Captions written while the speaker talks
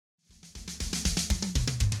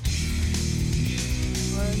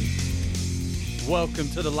Welcome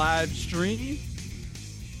to the live stream.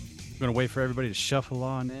 I'm going to wait for everybody to shuffle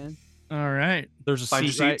on in. All right. There's a Find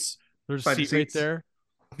your seat right. seats. There's a Find your seat right seats. there.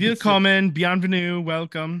 Willkommen, bienvenue,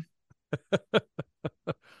 welcome.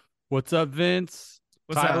 What's up, Vince?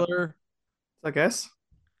 What's up? Tyler? I guess.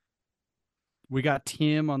 We got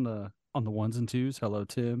Tim on the ones and twos. Hello,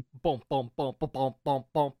 Tim. Boom, boom, boom, boom, boom, boom,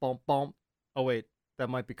 boom, boom, boom. Oh wait, that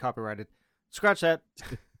might be copyrighted. Scratch that.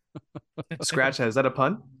 Scratch that. Is that a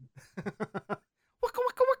pun? Waka,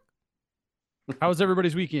 waka, waka. How was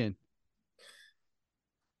everybody's weekend?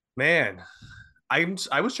 Man, I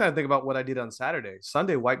was trying to think about what I did on Saturday.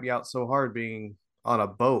 Sunday wiped me out so hard being on a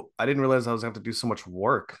boat. I didn't realize I was going to have to do so much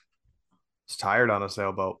work. I was tired on a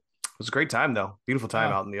sailboat. It was a great time though. Beautiful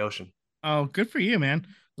time out in the ocean. Oh, good for you, man.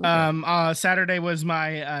 Okay. Saturday was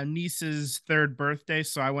my niece's 3rd birthday,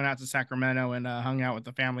 so I went out to Sacramento and hung out with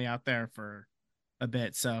the family out there for a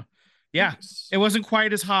bit. So, yeah, Nice. it wasn't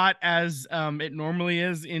quite as hot as it normally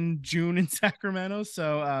is in June in Sacramento.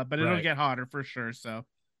 So, but it'll Right. get hotter for sure. So,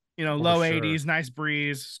 For low sure. 80s, nice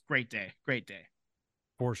breeze, great day, great day.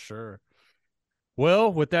 For sure.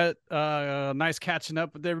 Well, with that, nice catching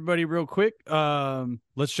up with everybody real quick.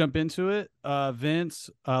 Let's jump into it. Vince,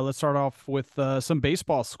 let's start off with some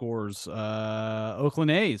baseball scores.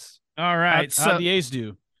 Oakland A's. All right, How'd the A's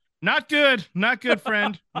do? not good,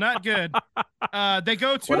 friend, not good. They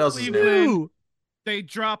go to What else is new? Cleveland. They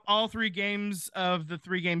drop all 3 games of the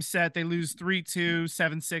 3-game set. They lose 3-2,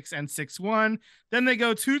 7-6, and 6-1. Then they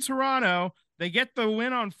go to Toronto. They get the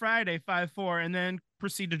win on Friday, 5-4, and then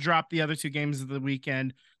proceed to drop the other 2 games of the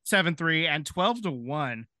weekend, 7-3 and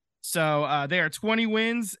 12-1. So they are 20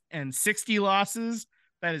 wins and 60 losses.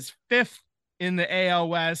 That is 5th in the AL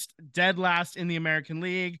West, dead last in the American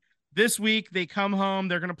League. This week, they come home.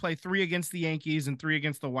 They're going to play 3 against the Yankees and 3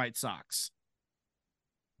 against the White Sox.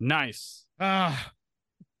 Nice. Uh,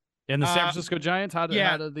 And the San Francisco Giants, how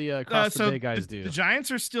did the Cross the Bay guys do? The Giants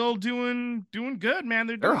are still doing good, man.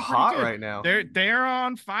 They're They're doing pretty hot good. right now. They're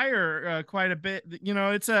on fire quite a bit.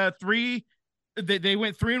 It's a 3. They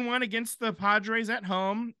went 3-1 against the Padres at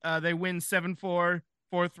home. They win 7-4, 4-3,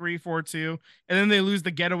 4-2, and then they lose the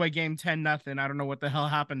getaway game 10-0. I don't know what the hell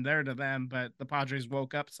happened there to them, but the Padres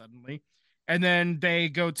woke up suddenly. And then they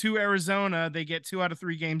go to Arizona. They get 2 out of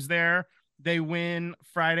 3 games there. They win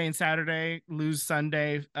Friday and Saturday, lose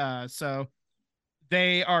Sunday. So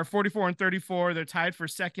they are 44-34. They're tied for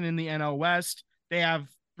 2nd in the NL West. They have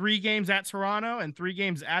 3 games at Toronto and 3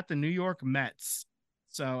 games at the New York Mets.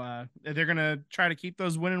 So they're gonna try to keep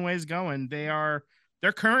those winning ways going. They're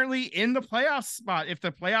currently in the playoff spot. If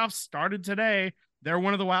the playoffs started today, they're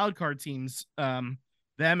one of the wild card teams. Them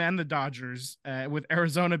and the Dodgers, with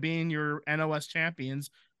Arizona being your NL West champions.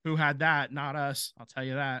 Who had that? Not us. I'll tell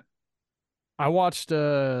you that. I watched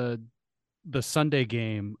the Sunday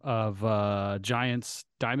game of Giants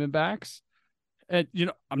Diamondbacks. And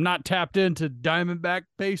I'm not tapped into Diamondback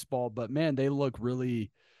baseball, but man, they're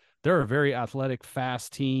a very athletic,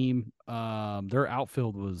 fast team. Their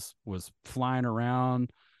outfield was flying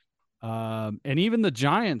around. And even the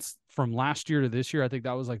Giants from last year to this year, I think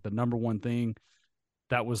that was like the number one thing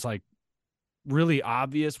that was like really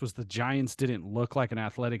obvious was the Giants didn't look like an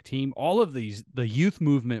athletic team. All of the youth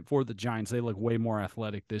movement for the Giants, they look way more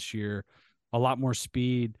athletic this year, a lot more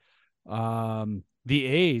speed. The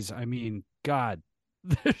A's, I mean, God,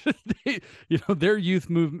 their youth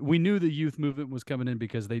movement, we knew the youth movement was coming in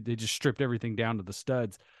because they just stripped everything down to the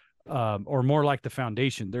studs, or more like the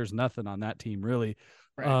foundation. There's nothing on that team really.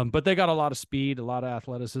 Right. But they got a lot of speed, a lot of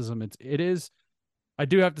athleticism. I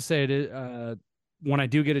do have to say it is, when I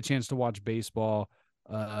do get a chance to watch baseball,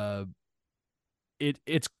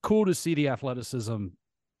 it's cool to see the athleticism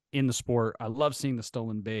in the sport. I love seeing the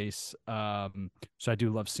stolen base. So I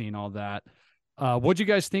do love seeing all that. What'd you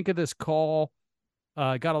guys think of this call?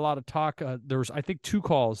 Got a lot of talk. There was, I think, 2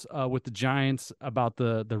 calls with the Giants about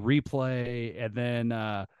the replay, and then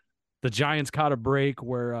the Giants caught a break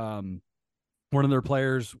where one of their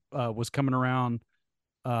players was coming around,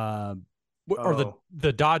 or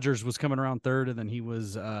the Dodgers was coming around third, and then he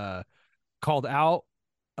was called out.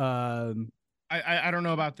 I don't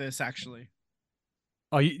know about this actually.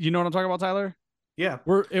 Oh, you know what I'm talking about, Tyler? Yeah.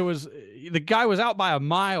 The guy was out by a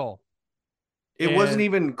mile. It wasn't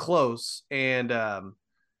even close. And are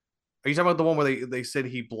you talking about the one where they said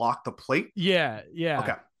he blocked the plate? Yeah.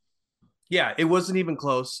 Okay. Yeah, it wasn't even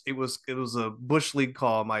close. It was a Bush League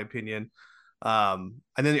call, in my opinion. And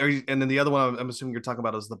then the other one I'm assuming you're talking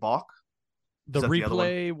about is the balk. The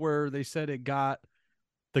replay where they said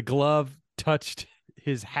the glove touched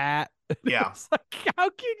his hat. Yeah. It's like, how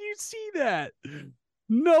can you see that?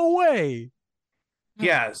 No way.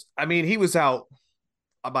 Yes. I mean, he was out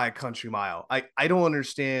by a country mile. I don't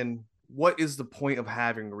understand what is the point of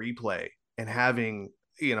having replay and having,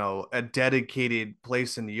 a dedicated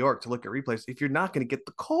place in New York to look at replays if you're not going to get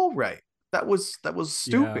the call right. That was Yeah.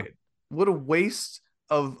 stupid. What a waste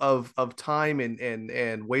of time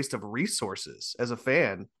and waste of resources as a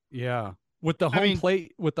fan. Yeah. With the home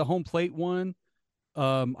plate one,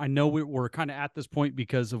 I know we're kind of at this point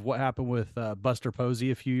because of what happened with Buster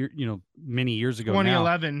Posey many years ago.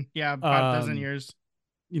 2011. Yeah, about a dozen years.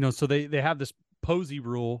 So they have this Posey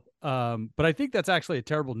rule. But I think that's actually a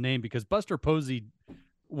terrible name because Buster Posey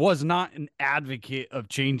was not an advocate of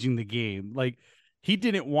changing the game. Like, he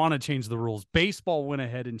didn't want to change the rules. Baseball went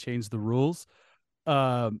ahead and changed the rules.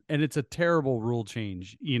 And it's a terrible rule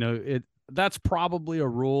change. That's probably a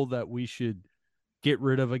rule that we should get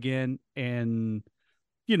rid of again and,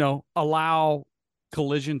 allow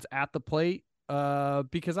collisions at the plate,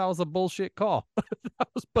 because that was a bullshit call. That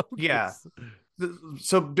was bogus. Yeah.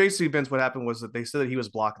 So basically, Vince, what happened was that they said that he was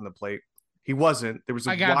blocking the plate. He wasn't. There was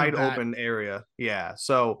a wide open area. Yeah.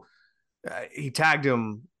 So he tagged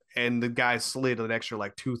him, and the guy slid an extra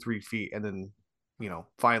like 2-3 feet, and then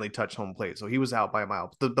finally touched home plate. So he was out by a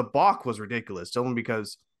mile. The balk was ridiculous, only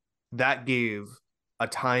because that gave a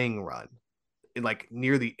tying run like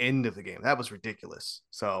near the end of the game. That was ridiculous.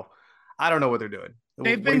 So I don't know what they're doing.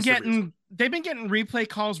 They've been getting replay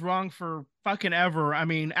calls wrong for fucking ever. I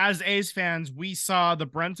mean, as A's fans, we saw the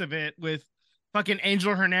brunt of it with fucking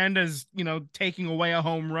Angel Hernandez, taking away a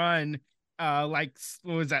home run. Like,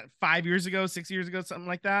 what was that, 5 years ago, 6 years ago, something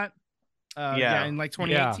like that? Yeah, in like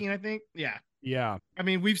 2018, I think. Yeah. Yeah. I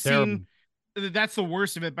mean, we've seen, that's the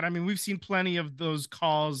worst of it, but I mean, we've seen plenty of those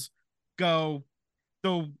calls go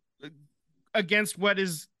against what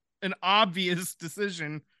is an obvious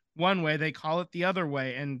decision one way, they call it the other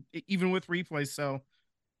way, and even with replays. So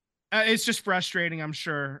it's just frustrating, I'm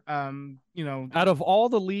sure. Out of all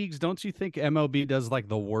the leagues, don't you think MLB does like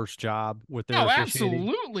the worst job with their officiating?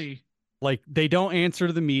 Absolutely. Like, they don't answer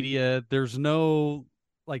to the media. There's no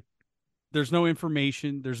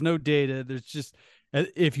information. There's no data. There's just,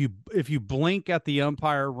 if you blink at the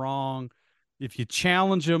umpire wrong, if you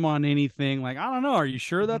challenge him on anything, like, I don't know, are you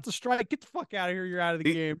sure that's a strike? Get the fuck out of here. You're out of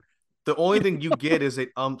the game. The only thing you get is an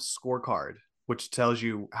ump's scorecard, which tells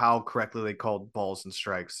you how correctly they called balls and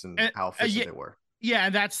strikes and how efficient they were. Yeah,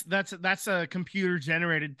 that's a computer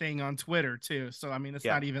generated thing on Twitter too. So I mean, it's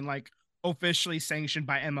not even like officially sanctioned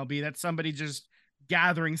by MLB. That's somebody just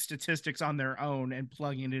gathering statistics on their own and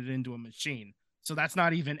plugging it into a machine. So that's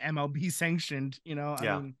not even MLB sanctioned. I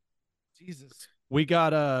mean, Jesus. We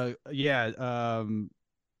got on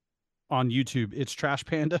YouTube. It's Trash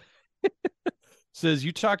Panda. Says,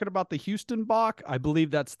 you talking about the Houston balk? I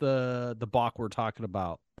believe that's the balk we're talking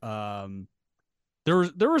about. There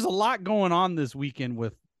was a lot going on this weekend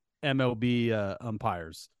with MLB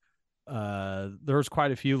umpires. There was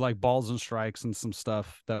quite a few like balls and strikes and some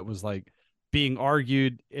stuff that was like being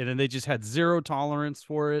argued, and then they just had zero tolerance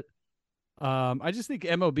for it. I just think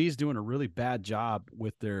MLB is doing a really bad job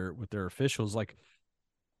with their officials. Like,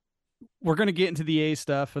 we're going to get into the A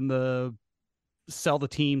stuff and the sell the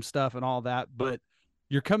team stuff and all that, but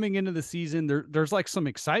you're coming into the season, there's like some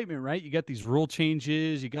excitement, right? You got these rule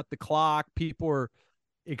changes, you got the clock, people are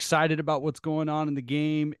excited about what's going on in the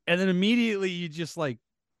game, and then immediately you just like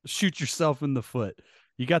shoot yourself in the foot.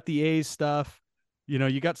 You got the A stuff,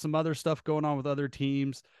 you got some other stuff going on with other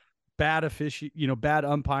teams, bad bad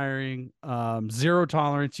umpiring, zero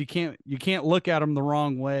tolerance. You can't look at them the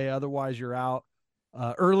wrong way, otherwise you're out.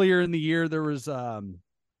 Earlier in the year, there was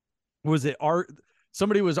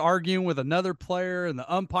somebody was arguing with another player, and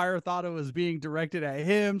the umpire thought it was being directed at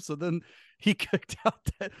him. So then he kicked out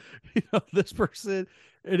that, this person,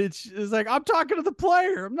 and it's like, I'm talking to the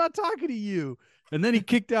player, I'm not talking to you. And then he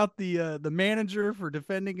kicked out the manager for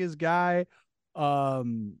defending his guy.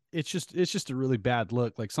 It's just a really bad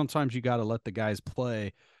look. Like, sometimes you got to let the guys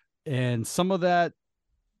play, and some of that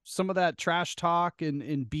trash talk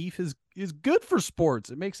and beef is good for sports.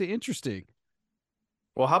 It makes it interesting.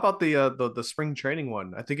 Well, how about the spring training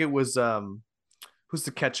one? I think it was who's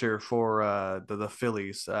the catcher for the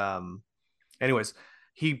Phillies? Anyways,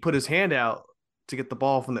 he put his hand out to get the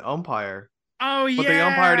ball from the umpire. Oh yeah. But the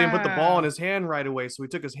umpire didn't put the ball in his hand right away, so he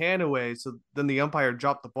took his hand away. So then the umpire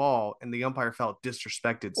dropped the ball, and the umpire felt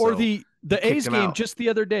disrespected. Or the A's game just the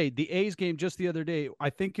other day. The A's game just the other day. I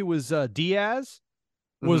think it was Diaz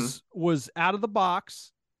was out of the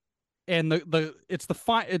box, and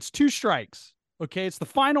it's 2 strikes. Okay, it's the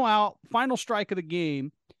final strike of the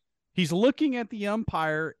game. He's looking at the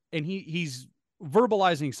umpire, and he's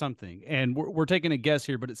verbalizing something, and we're taking a guess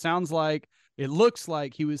here, but it looks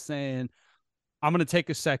like he was saying, I'm going to take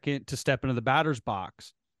a second to step into the batter's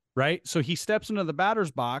box. right? So he steps into the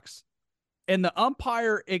batter's box and the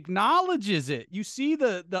umpire acknowledges it. You see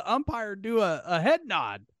the umpire do a head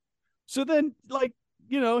nod. So then, like,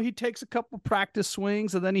 he takes a couple practice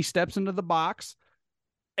swings and then he steps into the box.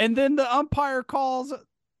 And then the umpire calls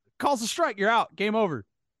a strike. You're out. Game over.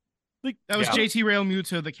 Like, that was JT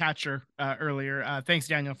Realmuto, the catcher, earlier. Thanks,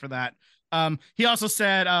 Daniel, for that. He also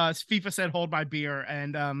said, FIFA said, hold my beer.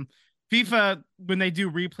 And FIFA, when they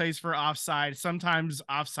do replays for offside, sometimes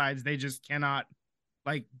offsides, they just cannot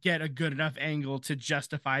like get a good enough angle to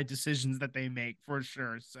justify decisions that they make, for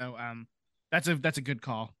sure. So that's a good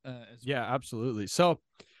call. Absolutely. So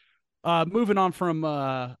moving on from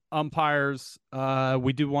umpires,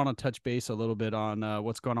 we do want to touch base a little bit on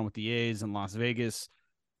what's going on with the A's in Las Vegas.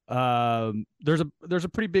 There's a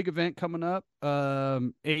pretty big event coming up.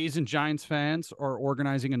 A's and Giants fans are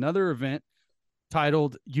organizing another event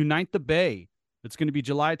titled Unite the Bay. It's going to be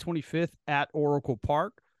July 25th at Oracle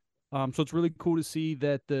Park. So it's really cool to see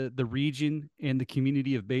that the region and the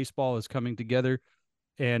community of baseball is coming together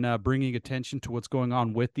and bringing attention to what's going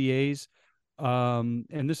on with the A's.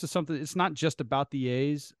 And this is something, it's not just about the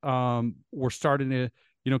A's. We're starting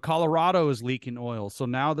to, Colorado is leaking oil. So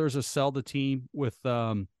now there's a sell the team with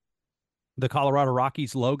the Colorado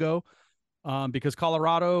Rockies logo because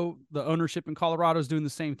Colorado, the ownership in Colorado is doing the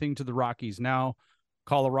same thing to the Rockies. Now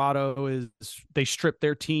Colorado they stripped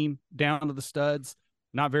their team down to the studs.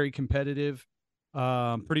 Not very competitive.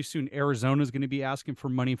 Pretty soon, Arizona is going to be asking for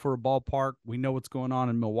money for a ballpark. We know what's going on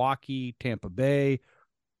in Milwaukee, Tampa Bay.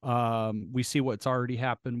 We see what's already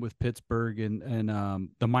happened with Pittsburgh and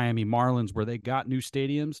the Miami Marlins, where they got new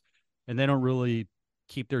stadiums and they don't really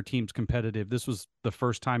keep their teams competitive. This was the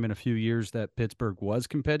first time in a few years that Pittsburgh was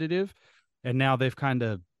competitive, and now they've kind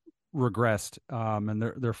of regressed and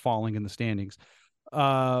they're falling in the standings.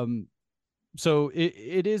 So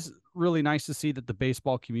it is really nice to see that the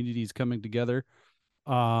baseball community is coming together.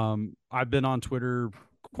 I've been on Twitter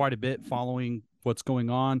quite a bit following what's going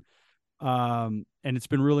on. And it's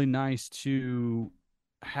been really nice to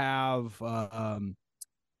have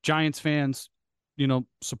Giants fans,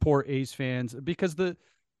 support A's fans, because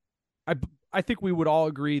I think we would all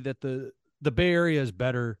agree that the Bay Area is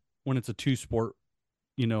better when it's a two-sport,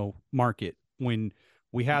 market. When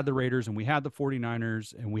we had the Raiders and we had the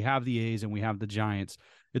 49ers and we have the A's and we have the Giants.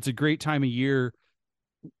 It's a great time of year.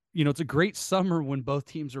 It's a great summer when both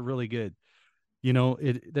teams are really good.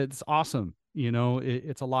 That's awesome.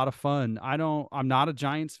 It's a lot of fun. I'm not a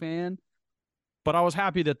Giants fan, but I was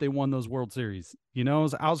happy that they won those World Series.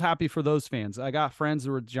 I was happy for those fans. I got friends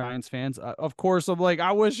who were Giants fans. Of course, I'm like,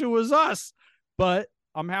 I wish it was us, but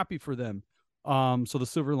I'm happy for them. So the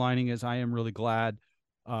silver lining is I am really glad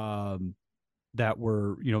that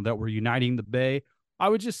we're uniting the Bay. I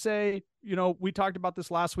would just say, we talked about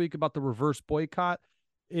this last week about the reverse boycott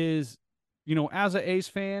is, as an A's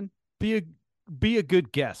fan, be a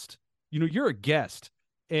good guest. You're a guest,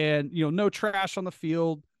 and, no trash on the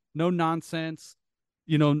field, no nonsense,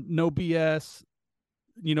 no BS,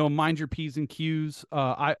 mind your P's and Q's.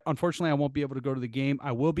 Unfortunately, I won't be able to go to the game.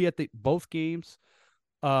 I will be at both games,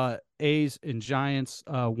 A's and Giants,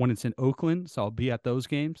 when it's in Oakland. So I'll be at those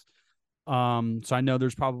games. So I know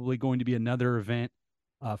there's probably going to be another event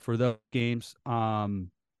for those games.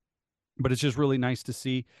 But it's just really nice to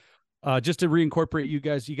see. Just to reincorporate you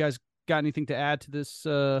guys got anything to add to this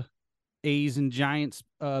A's and Giants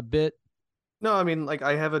bit? No, I mean, like,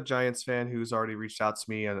 I have a Giants fan who's already reached out to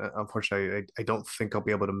me, and unfortunately, I don't think I'll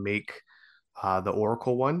be able to make the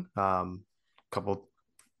Oracle one. A couple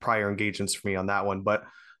prior engagements for me on that one, but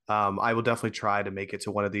I will definitely try to make it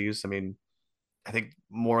to one of these. I mean, I think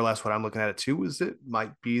more or less what I'm looking at it too is it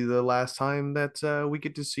might be the last time that we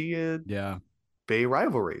get to see a Bay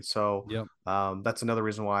rivalry. So that's another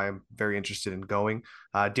reason why I'm very interested in going.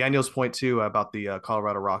 Daniel's point too about the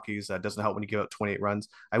Colorado Rockies, doesn't help when you give up 28 runs.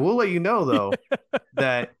 I will let you know though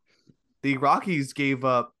that the Rockies gave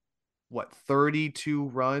up 32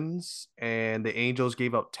 runs and the Angels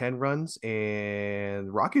gave up 10 runs and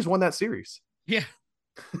the Rockies won that series. Yeah.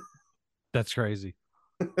 That's crazy.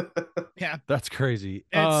 Yeah. That's crazy.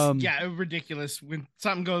 It's ridiculous when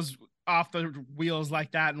something goes off the wheels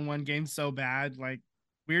like that in one game so bad. Like,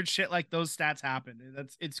 weird shit like those stats happen.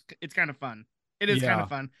 It's kind of fun. It is kind of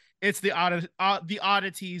fun. It's the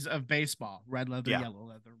oddities of baseball. Red leather, yellow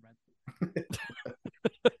leather, red.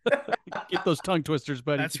 Get those tongue twisters,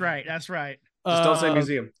 buddy. That's right. Just don't say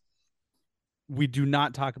museum. We do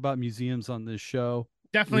not talk about museums on this show.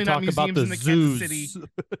 Definitely not museums in the Kansas City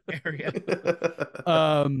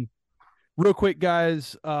area. Real quick,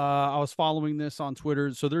 guys, I was following this on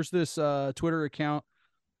Twitter. So there's this Twitter account,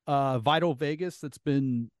 Vital Vegas, that's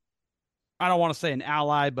been, I don't want to say an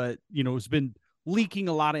ally, but has been leaking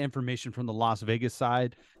a lot of information from the Las Vegas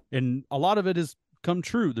side, and a lot of it has come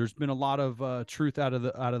true. There's been a lot of truth out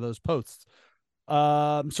of those posts.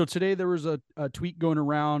 So today there was a tweet going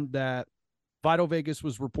around that Vital Vegas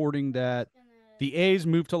was reporting that the A's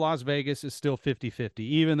move to Las Vegas is still 50-50,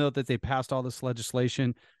 even though that they passed all this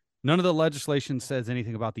legislation. None of the legislation says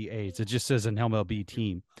anything about the A's. It just says an MLB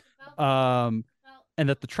team. And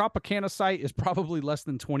that the Tropicana site is probably less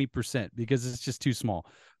than 20% because it's just too small.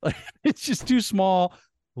 Like, it's just too small.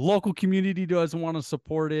 Local community doesn't want to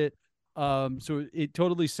support it. So it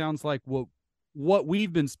totally sounds like what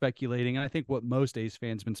we've been speculating, and I think what most A's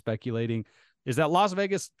fans been speculating, is that Las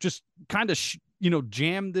Vegas just kind of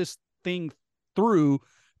jammed this thing through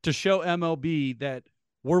to show MLB that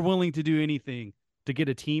we're willing to do anything to get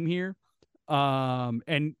a team here.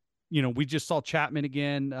 And we just saw Chapman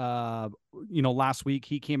again. Last week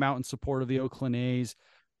he came out in support of the Oakland A's.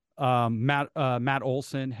 Matt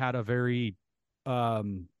Olson had a very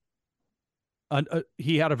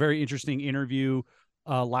interesting interview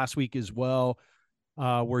last week as well,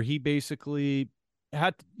 where he basically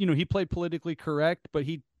had, he played politically correct, but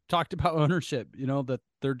he talked about ownership, that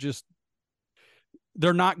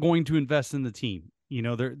they're not going to invest in the team.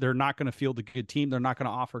 They're not going to field a good team. They're not going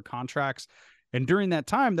to offer contracts. And during that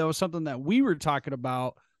time, that was something that we were talking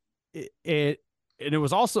about. And it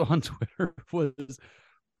was also on Twitter, was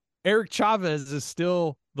Eric Chavez is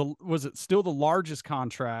still the largest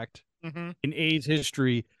contract in A's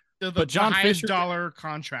history. But John Fisher dollar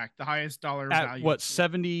contract, the highest dollar value. What,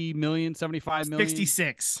 70 million, 75 million?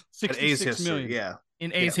 66. 66 million. Yeah.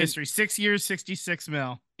 In A's history, 6 years, 66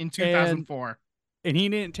 mil in 2004. And he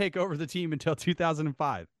didn't take over the team until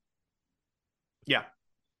 2005. Yeah.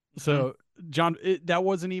 So that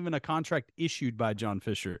wasn't even a contract issued by John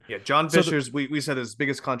Fisher. Yeah, John Fisher's, we said his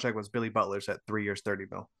biggest contract was Billy Butler's at 3 years, 30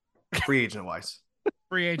 mil, free agent wise.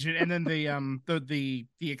 Free agent, and then the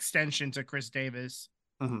extension to Chris Davis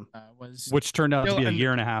was, which turned out to be a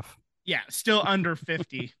year and a half. Yeah, still under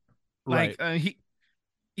 50. Right.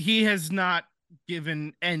 He has not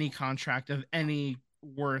given any contract of any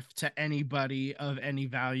worth to anybody of any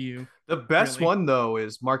value. The best one though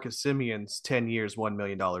is Marcus Semion's 10 years, $1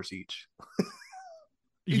 million each.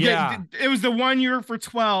 Yeah, it was the 1 year for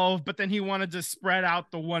 12, but then he wanted to spread out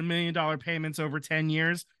the $1 million payments over 10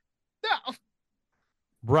 years. No,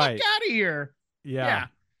 right, get out of here. Yeah.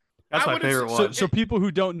 That's my favorite one. So people who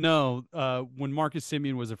don't know, when Marcus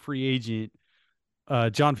Semien was a free agent,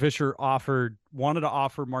 John Fisher wanted to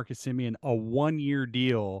offer Marcus Semien a 1 year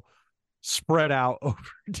deal spread out over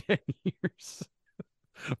 10 years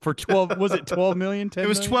for 12. Was it 12 million? 10 it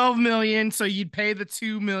was million? 12 million. So you'd pay the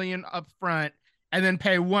 2 million up front and then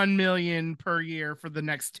pay 1 million per year for the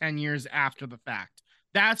next 10 years after the fact.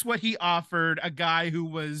 That's what he offered a guy who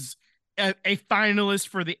was a finalist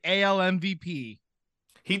for the AL MVP.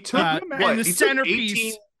 He took and the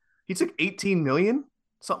centerpiece. He took 18 million,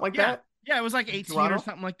 something like that. Yeah, it was like 18 or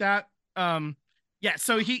something like that. Yeah,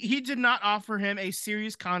 so he did not offer him a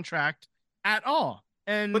serious contract at all.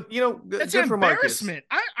 And but it's an embarrassment.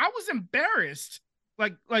 I was embarrassed.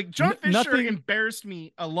 Like John Fisher embarrassed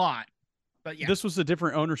me a lot. But yeah. This was a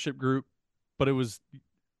different ownership group, but it was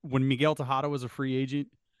when Miguel Tejada was a free agent,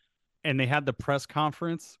 and they had the press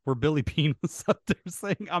conference where Billy Beane was up there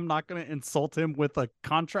saying, "I'm not going to insult him with a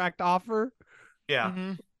contract offer." Yeah.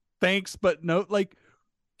 Mm-hmm. Thanks, but no.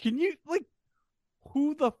 Can you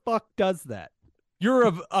who the fuck does that?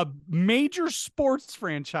 You're a major sports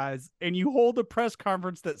franchise, and you hold a press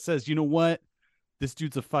conference that says, "You know what? This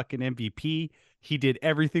dude's a fucking MVP. He did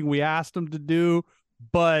everything we asked him to do,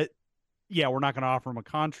 but yeah, we're not going to offer him a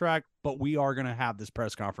contract, but we are going to have this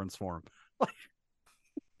press conference for him."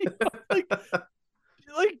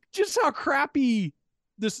 Just how crappy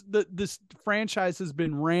this franchise has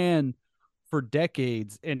been ran for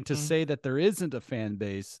decades, and to say that there isn't a fan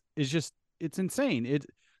base is it's insane.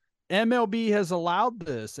 MLB has allowed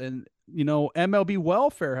this, and MLB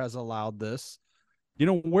welfare has allowed this.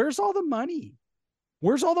 Where's all the money?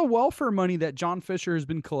 Where's all the welfare money that John Fisher has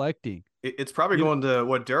been collecting? It's probably going to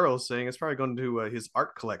what Daryl's saying. It's probably going to his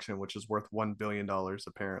art collection, which is worth $1 billion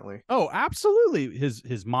apparently. Oh, absolutely.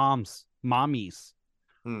 His mommy's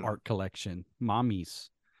art collection. Mommy's.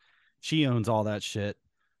 She owns all that shit.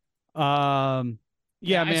 Yeah,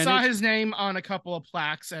 man. I saw his name on a couple of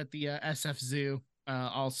plaques at the SF Zoo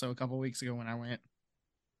also a couple of weeks ago when I went.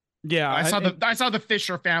 Yeah, I saw the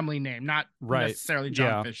Fisher family name, not necessarily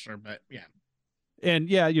John Fisher, but yeah. And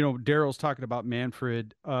yeah, Daryl's talking about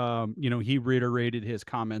Manfred. He reiterated his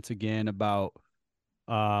comments again about,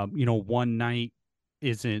 one night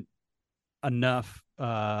isn't enough,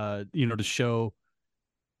 to show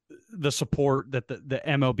the support that the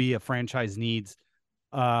MLB, a franchise, needs.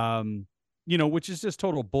 Which is just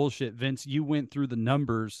total bullshit. Vince, you went through the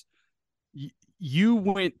numbers. You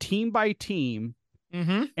went team by team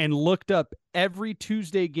and looked up every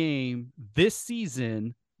Tuesday game this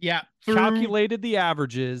season. Yeah. Calculated the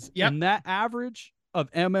averages. Yep. And that average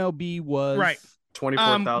of MLB was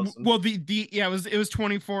 24,000. Well, it was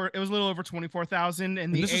 24. It was a little over 24,000,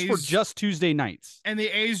 and the this A's is for just Tuesday nights. And the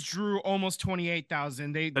A's drew almost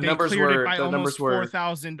 28,000. They numbers cleared were it by almost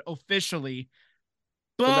 4,000 officially.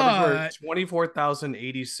 But the numbers were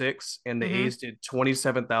 24,086, and the A's did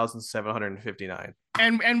 27,759.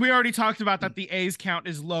 And we already talked about that. The A's count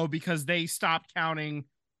is low because they stopped counting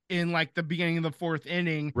in like the beginning of the fourth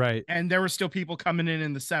inning, right? And there were still people coming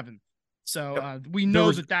in the seventh. So we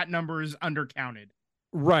know that number is undercounted.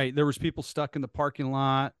 Right. There was people stuck in the parking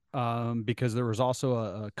lot because there was also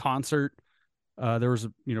a concert. There was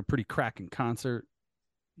a pretty cracking concert.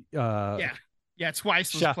 Yeah,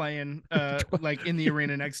 Twice was playing like in the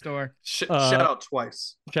arena next door. Shout out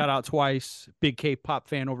Twice. Shout out Twice. Big K-pop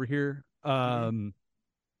fan over here.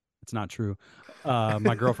 It's not true.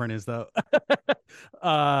 My girlfriend is though.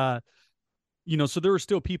 So there were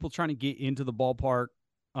still people trying to get into the ballpark.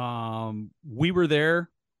 We were there.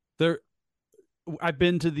 I've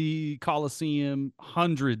been to the Coliseum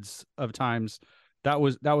hundreds of times. That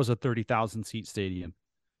was a 30,000 seat stadium.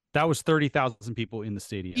 That was 30,000 people in the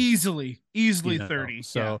stadium. Easily 30.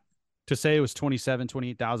 So to say it was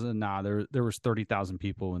 28,000, nah, there was 30,000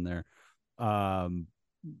 people in there.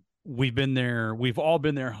 We've been there. We've all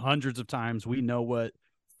been there hundreds of times. We know what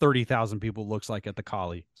 30,000 people looks like at the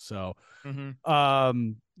Collie. So, I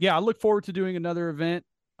look forward to doing another event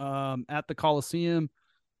at the Coliseum.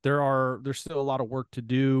 There's still a lot of work to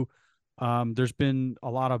do. There's been a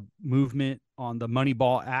lot of movement on the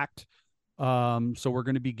Moneyball Act. So we're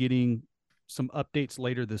going to be getting some updates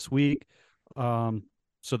later this week.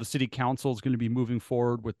 So the city council is going to be moving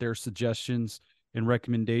forward with their suggestions and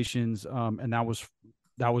recommendations. And that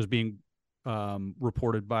was being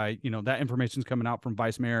reported by, that information's coming out from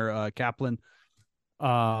Vice Mayor Kaplan.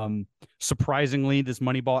 Surprisingly, this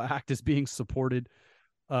Moneyball Act is being supported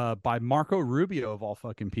by Marco Rubio of all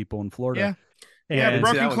fucking people in Florida. Yeah,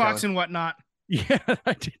 broken clocks and whatnot. Yeah,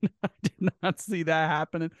 I did not see that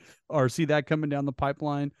happening or see that coming down the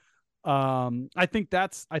pipeline. I think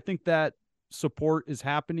that support is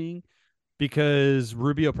happening because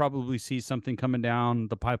Rubio probably sees something coming down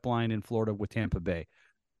the pipeline in Florida with Tampa Bay.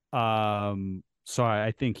 So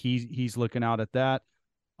I think he's looking out at that.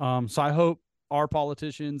 So I hope our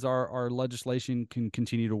politicians, our legislation can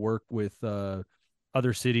continue to work with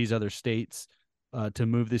other cities, other states to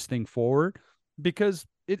move this thing forward, because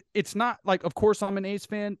it's not like, of course I'm an A's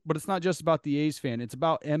fan, but it's not just about the A's fan. It's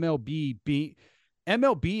about MLB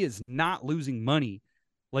MLB is not losing money.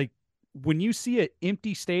 Like when you see an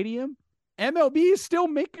empty stadium, MLB is still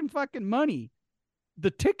making fucking money.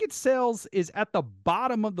 The ticket sales is at the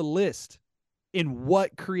bottom of the list in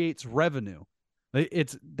what creates revenue.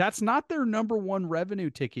 That's not their number one revenue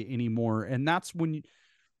ticket anymore. And that's when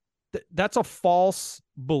that's a false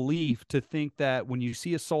belief to think that when you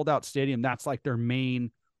see a sold out stadium, that's like their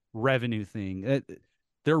main revenue thing.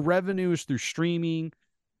 Their revenue is through streaming.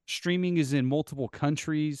 Streaming is in multiple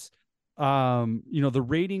countries. The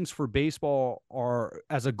ratings for baseball are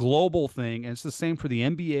as a global thing. And it's the same for the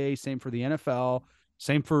NBA, same for the NFL,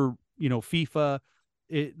 same for, FIFA.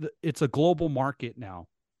 It's a global market now.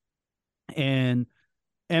 And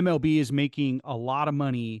MLB is making a lot of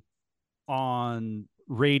money on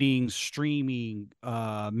ratings, streaming,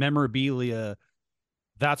 memorabilia.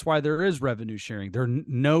 That's why there is revenue sharing.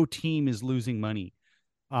 No team is losing money.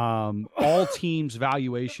 All teams'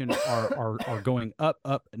 valuation are going up,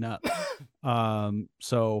 and up.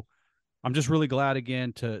 So I'm just really glad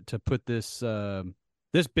again to put this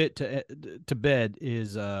bit to bed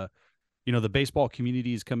is the baseball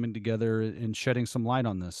community is coming together and shedding some light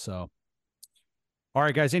on this. So, all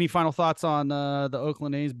right, guys, any final thoughts on the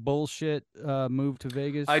Oakland A's bullshit move to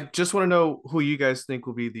Vegas? I just want to know who you guys think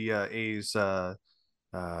will be the A's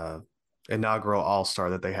inaugural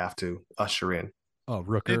All-Star that they have to usher in. Oh,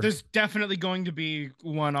 Rooker. There's definitely going to be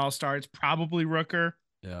one All-Star. It's probably Rooker.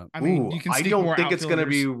 Yeah. I mean, you can. I don't think it's going to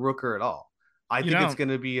be Rooker at all. I think it's going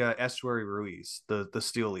to be Estuary Ruiz, the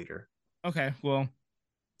steal leader. Okay, well,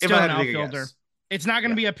 if still I an had to take a outfielder. guess. It's not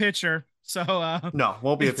going to be a pitcher, so no,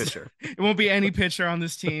 won't be a pitcher. It won't be any pitcher on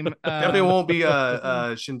this team. Definitely won't be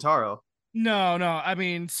Shintaro. No. I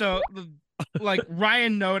mean, so like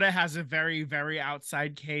Ryan Noda has a very, very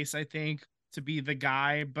outside case, I think, to be the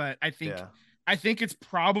guy, but I think it's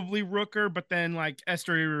probably Rooker, but then like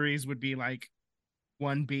Estuary Ruiz would be like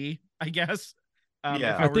 1B, I guess.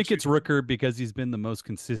 Yeah. I think it's Rooker because he's been the most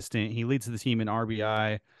consistent. He leads the team in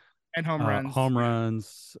RBI and home runs. home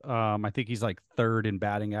runs. I think he's like third in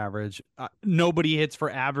batting average. Nobody hits for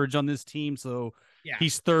average on this team, so Yeah.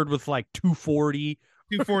 he's third with like 240,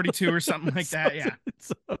 242 or something like that. Yeah.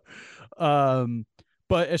 So,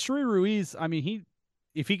 but Ashuri Ruiz, I mean,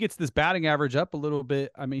 if he gets this batting average up a little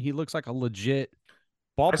bit, I mean, he looks like a legit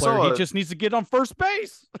ball player. He just needs to get on first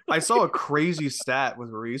base. I saw a crazy stat with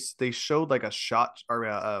Ruiz. They showed like a shot or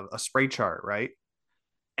a spray chart, right?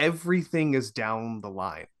 Everything is down the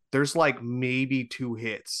line. There's like maybe 2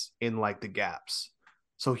 hits in like the gaps.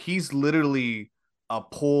 So he's literally a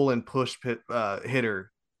pull and push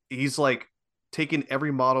hitter. He's like taking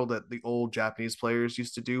every model that the old Japanese players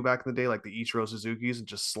used to do back in the day, like the Ichiro Suzuki's, and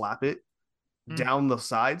just slap it down the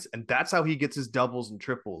sides. And that's how he gets his doubles and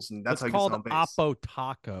triples. And that's how he gets on base. Oppo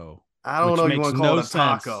Taco. I don't know if you want to call it a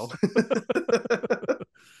taco.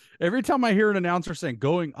 Every time I hear an announcer saying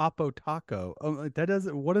going Oppo Taco, that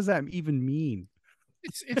doesn't, what does that even mean?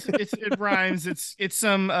 It rhymes. It's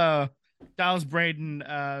some Dallas Braden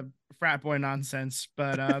frat boy nonsense,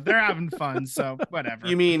 but they're having fun, so whatever.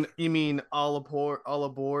 You mean all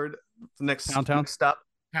aboard the next stop?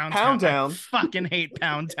 Pound Town. I fucking hate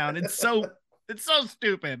Pound Town. It's so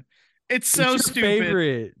stupid. It's so stupid.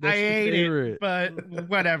 Favorite. I hate it, but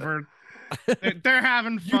whatever. They're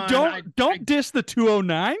having fun. You don't diss the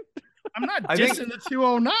 209. I'm not dissing the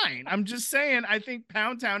 209. I'm just saying I think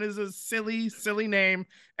Pound Town is a silly name,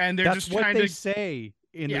 and they're That's just what trying they to say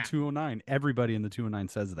in the 209. Everybody in the 209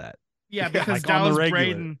 says that. Yeah, because like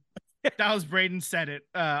Dallas Braden said it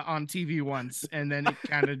on TV once, and then it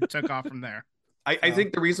kind of took off from there. I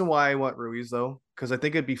think the reason why I want Ruiz though, because I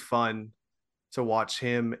think it'd be fun to watch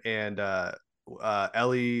him and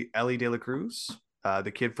Ellie De La Cruz,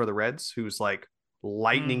 the kid for the Reds, who's like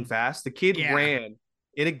lightning fast. The kid ran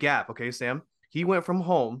in a gap. Okay, Sam. He went from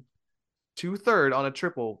home to third on a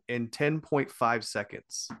triple in 10.5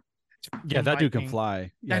 seconds. Yeah, that dude can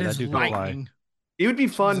fly. Yeah, that dude can fly. It would be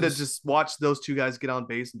fun to just watch those two guys get on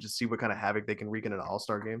base and just see what kind of havoc they can wreak in an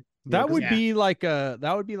all-star game. That would be like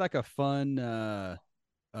a fun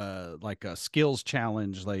like a skills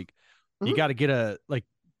challenge. Like you got to get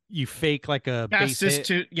you fake like a fastest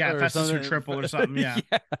to triple or something. Yeah,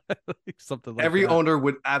 something like every that. owner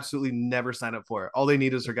would absolutely never sign up for it. All they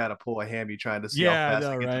need is their guy to pull a hammy trying to see how fast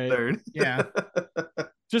they get to third. Yeah.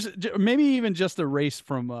 Just maybe even just a race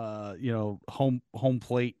from home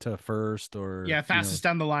plate to first, or fastest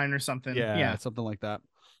down the line or something. Yeah, something like that.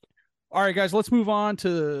 All right, guys, let's move on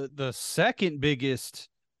to the second biggest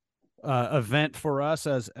event for us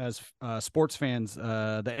as sports fans,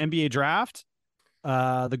 the NBA draft.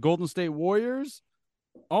 The Golden State Warriors.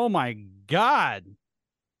 Oh my God.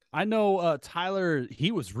 I know Tyler,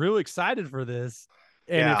 he was really excited for this.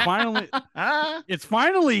 And it's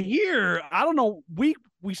finally here. I don't know.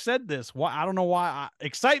 We said this. Why? I don't know why.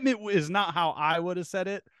 Excitement is not how I would have said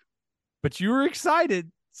it, but you were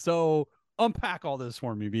excited. So unpack all this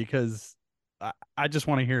for me, because I just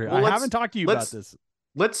want to hear it. I haven't talked to you about this.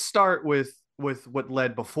 Let's start with what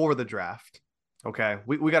led before the draft. Okay,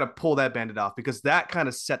 we got to pull that bandit off, because that kind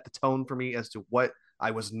of set the tone for me as to what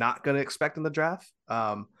I was not going to expect in the draft.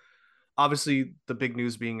 Obviously, the big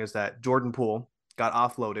news being is that Jordan Poole got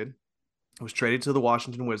offloaded, was traded to the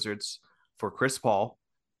Washington Wizards for Chris Paul,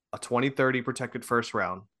 a 2030 protected first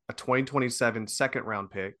round, a 2027 second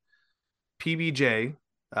round pick. PBJ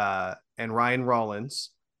and Ryan Rollins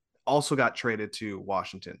also got traded to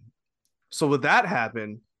Washington. So with that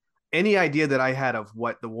happen, any idea that I had of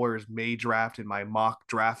what the Warriors may draft in my mock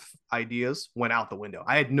draft ideas went out the window.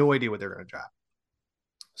 I had no idea what they were going to draft.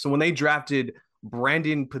 So when they drafted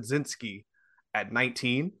Brandon Podzinski at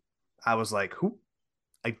 19, I was like, who?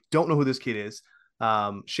 I don't know who this kid is.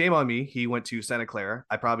 Shame on me. He went to Santa Clara.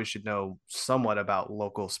 I probably should know somewhat about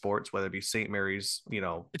local sports, whether it be St. Mary's,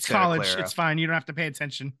 It's Santa college. Clara. It's fine. You don't have to pay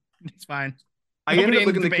attention. It's fine. I ended up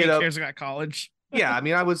looking the kid up. Cares about college. Yeah, I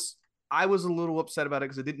mean, I was a little upset about it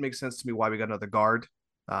because it didn't make sense to me why we got another guard,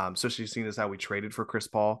 especially seeing as how we traded for Chris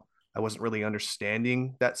Paul. I wasn't really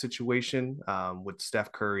understanding that situation with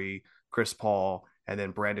Steph Curry, Chris Paul, and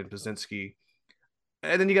then Brandon Podzinski.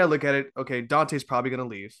 And then you got to look at it. Okay, Dante's probably going to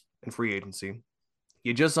leave in free agency.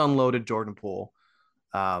 You just unloaded Jordan Poole.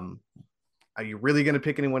 Are you really going to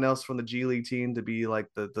pick anyone else from the G League team to be like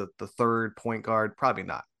the third point guard? Probably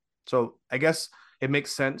not. So I guess it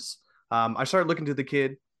makes sense. I started looking to the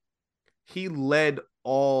kid. He led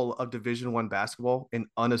all of Division I basketball in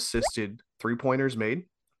unassisted three-pointers made,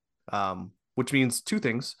 which means two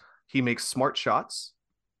things. He makes smart shots.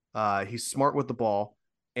 He's smart with the ball,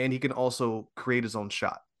 and he can also create his own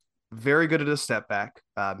shot. very good at a step back,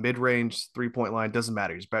 mid-range 3-point line, doesn't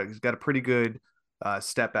matter. He's got a pretty good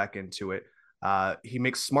step back into it. He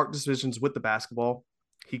makes smart decisions with the basketball.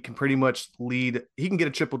 He can pretty much lead. He can get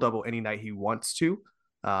a triple double any night he wants to.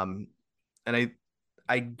 And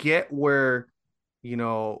I get where, you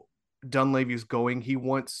know, Dunleavy's going. He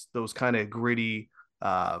wants those kind of gritty,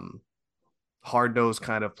 hard-nosed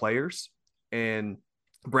kind of players. And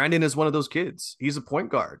Brandon is one of those kids. He's a point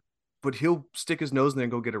guard, but he'll stick his nose in there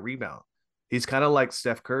and go get a rebound. He's kind of like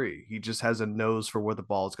Steph Curry. He just has a nose for where the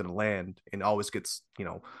ball is going to land and always gets, you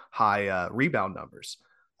know, high rebound numbers.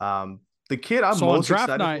 The kid I'm most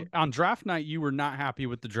excited on draft night, you were not happy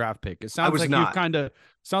with the draft pick. It sounds like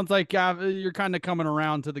you're kind of coming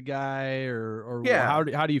around to the guy, or yeah. How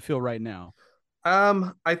do you feel right now?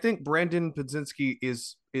 I think Brandon Podzinski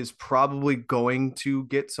is probably going to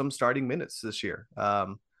get some starting minutes this year.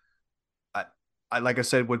 I like I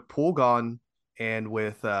said, with Poole gone and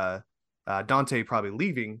with Dante probably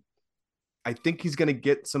leaving, I think he's going to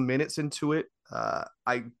get some minutes into it.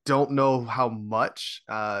 I don't know how much.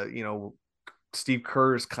 You know, Steve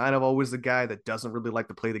Kerr is kind of always the guy that doesn't really like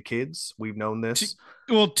to play the kids. We've known this.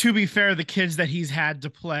 Well, to be fair, the kids that he's had to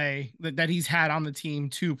play, that he's had on the team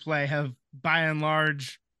to play, have by and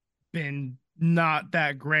large been not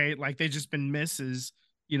that great. Like, they've just been misses.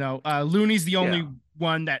 You know, Looney's the only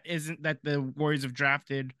one that isn't, that the Warriors have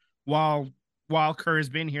drafted while Kerr has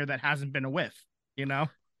been here, that hasn't been a whiff. You know,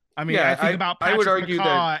 I mean, I think about Patrick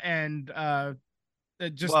McCaw and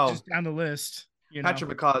just down the list. You know?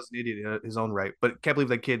 Patrick McCaw is an idiot in his own right, but can't believe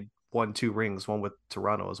that kid won 2 rings, one with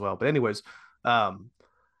Toronto as well. But anyways, I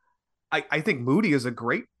think Moody is a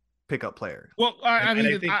great pickup player. Well, I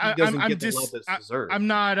mean, I'm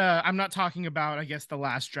not talking about, I guess, the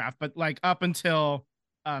last draft, but like up until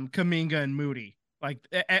Kuminga and Moody, like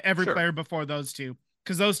every player before those two,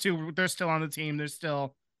 because those two, they're still on the team. There's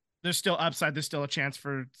still upside. There's still a chance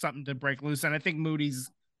for something to break loose, and I think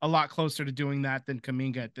Moody's a lot closer to doing that than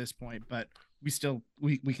Kuminga at this point. But we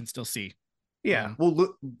can still see. Yeah. Well,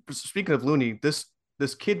 look, speaking of Looney, this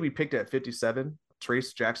kid we picked at 57,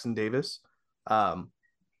 Trace Jackson Davis, Dale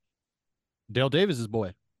Davis's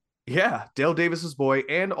boy. Yeah, Dale Davis's boy,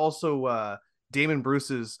 and also Damon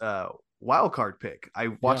Bruce's wild card pick. I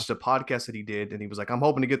watched a podcast that he did, and he was like, "I'm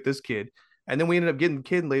hoping to get this kid." And then we ended up getting the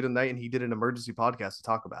kid late at night, and he did an emergency podcast to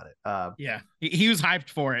talk about it. He was hyped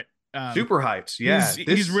for it. Super hyped. Yeah,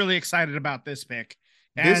 he's really excited about this pick.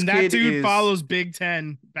 And that dude follows Big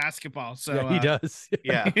Ten basketball. So yeah, he does.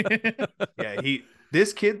 Yeah.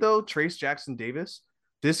 This kid though, Trace Jackson Davis,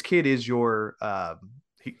 this kid is your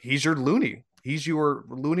he's your Looney. He's your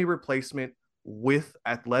Looney replacement with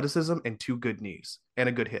athleticism and 2 good knees and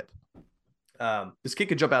a good hip. This kid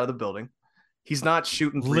could jump out of the building. He's not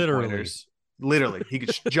shooting 3-pointers. Literally, he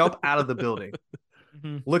could jump out of the building.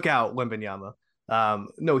 Look out, Wembanyama.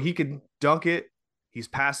 No, he could dunk it. He's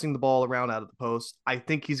passing the ball around out of the post. I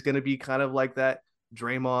think he's going to be kind of like that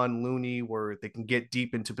Draymond, Looney, where they can get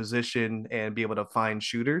deep into position and be able to find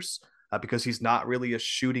shooters because he's not really a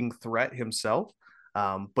shooting threat himself.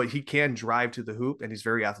 But he can drive to the hoop, and he's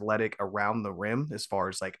very athletic around the rim as far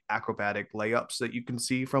as like acrobatic layups that you can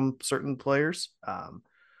see from certain players.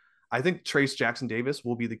 I think Trace Jackson Davis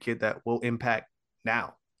will be the kid that will impact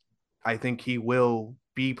now. I think he will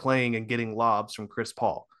be playing and getting lobs from Chris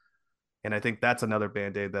Paul. And I think that's another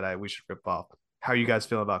Band-Aid that we should rip off. How are you guys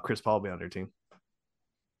feeling about Chris Paul being on their team?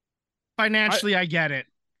 Financially, I get it.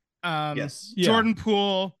 Yes. Jordan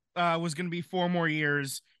Poole was going to be 4 more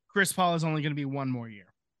years. Chris Paul is only going to be 1 more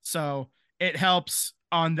year. So it helps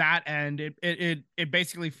on that end. It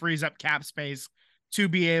basically frees up cap space to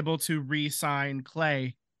be able to re-sign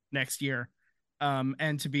Clay next year.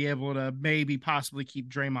 And to be able to maybe possibly keep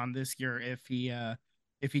Draymond this year if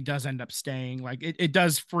he does end up staying. Like it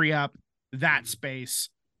does free up that space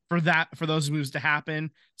for those moves to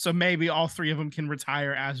happen. So maybe all 3 of them can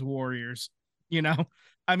retire as Warriors, you know?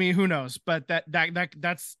 I mean, who knows? But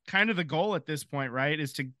that's kind of the goal at this point, right?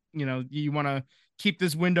 Is to, you know, you want to keep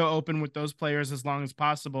this window open with those players as long as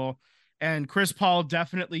possible. And Chris Paul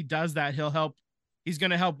definitely does that. He's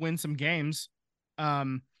going to help win some games.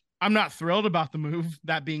 I'm not thrilled about the move.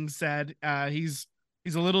 That being said, he's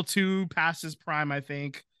a little too past his prime, I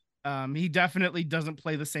think. He definitely doesn't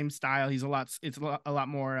play the same style. It's a lot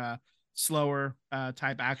more slower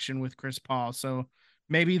type action with Chris Paul. So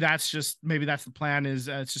maybe that's the plan, is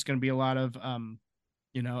it's just going to be a lot of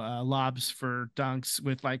lobs for dunks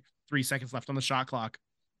with like 3 seconds left on the shot clock.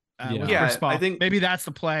 With Chris Paul. I think maybe that's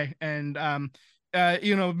the play. And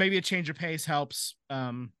maybe a change of pace helps.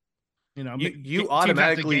 You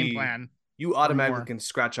automatically game plan. You automatically can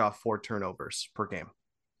scratch off 4 turnovers per game.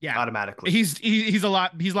 Yeah, automatically. he's a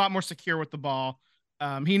lot more secure with the ball.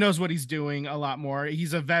 He knows what he's doing a lot more.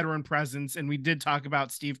 He's a veteran presence, and we did talk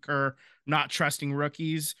about Steve Kerr not trusting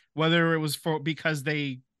rookies, whether it was because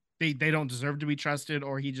they don't deserve to be trusted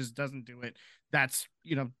or he just doesn't do it. That's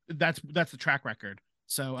the track record.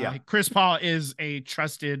 So Yeah. Chris Paul is a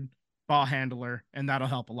trusted ball handler, and that'll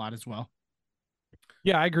help a lot as well.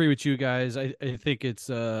 Yeah, I agree with you guys. I think it's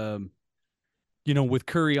with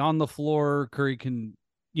Curry on the floor, Curry can,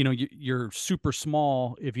 you're super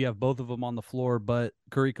small if you have both of them on the floor, but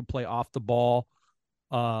Curry can play off the ball.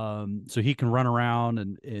 So he can run around,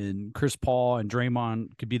 and Chris Paul and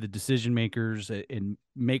Draymond could be the decision makers and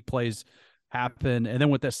make plays happen. And then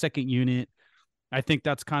with that second unit, I think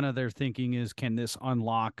that's kind of their thinking is, can this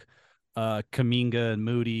unlock Kuminga and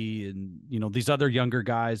Moody and, these other younger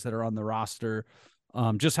guys that are on the roster.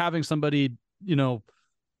 Just having somebody,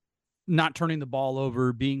 not turning the ball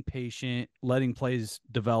over, being patient, letting plays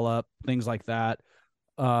develop, things like that.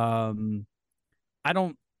 I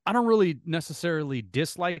don't really necessarily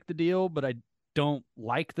dislike the deal, but I don't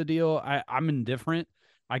like the deal. I'm indifferent.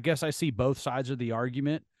 I guess I see both sides of the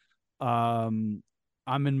argument. I'm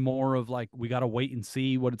in more of like, we got to wait and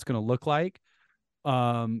see what it's going to look like.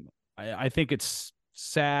 I think it's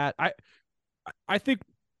sad. I think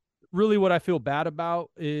really what I feel bad about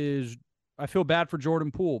is I feel bad for Jordan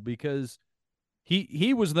Poole because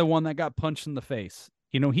he was the one that got punched in the face.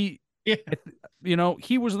 He was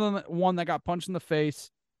the one that got punched in the face.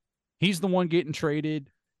 He's the one getting traded.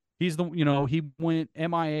 He's he went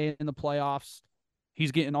MIA in the playoffs.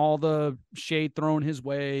 He's getting all the shade thrown his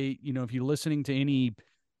way. If you're listening to any,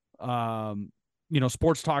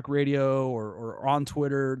 sports talk radio or on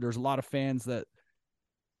Twitter, there's a lot of fans that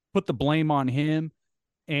put the blame on him.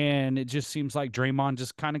 And it just seems like Draymond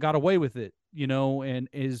just kind of got away with it, and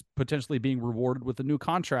is potentially being rewarded with a new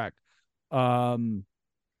contract. So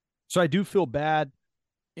I do feel bad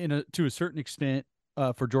to a certain extent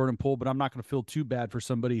for Jordan Poole, but I'm not going to feel too bad for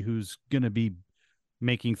somebody who's going to be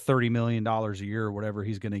making $30 million a year or whatever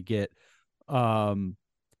he's going to get. But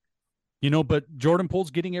Jordan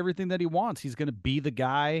Poole's getting everything that he wants. He's going to be the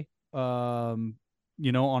guy, on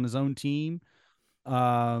his own team.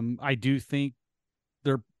 I do think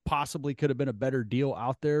there possibly could have been a better deal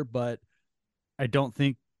out there, but I don't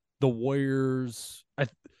think the Warriors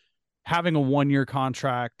having a 1-year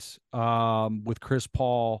contract with Chris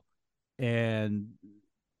Paul, and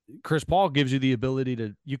Chris Paul gives you the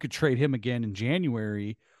ability you could trade him again in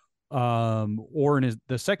January, or in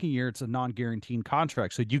the second year, it's a non-guaranteed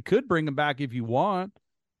contract. So you could bring him back if you want.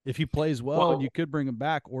 If he plays well, you could bring him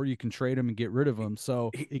back, or you can trade him and get rid of him. So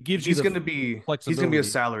it gives you flexibility. He's going to be a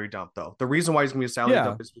salary dump, though. The reason why he's going to be a salary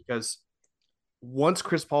dump is because once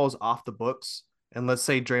Chris Paul is off the books, and let's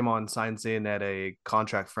say Draymond signs in at a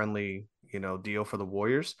contract-friendly, deal for the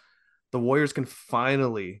Warriors can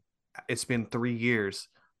finally, it's been 3 years,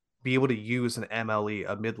 be able to use an MLE,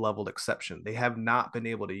 a mid-level exception. They have not been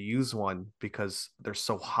able to use one because they're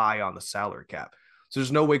so high on the salary cap. So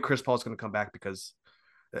there's no way Chris Paul is going to come back because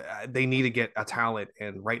they need to get a talent.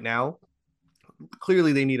 And right now,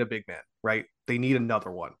 clearly they need a big man, right? They need another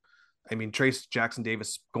one. I mean, Trace Jackson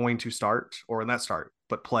Davis going to start, or not start,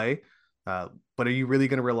 but play. But are you really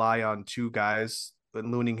going to rely on two guys,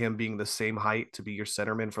 including him being the same height, to be your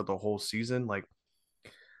centerman for the whole season? Like,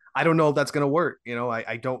 I don't know if that's going to work.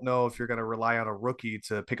 I don't know if you're going to rely on a rookie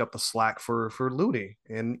to pick up the slack for Looney.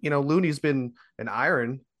 And, Looney's been an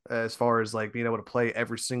iron as far as like being able to play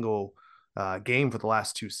every single game for the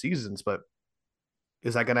last 2 seasons, but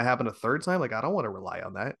is that going to happen a third time? Like, I don't want to rely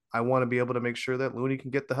on that. I want to be able to make sure that Looney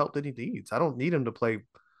can get the help that he needs. I don't need him to play,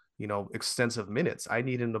 extensive minutes. I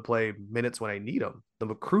need him to play minutes when I need him, the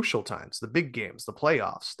crucial times, the big games, the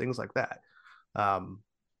playoffs, things like that.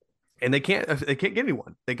 And they can't get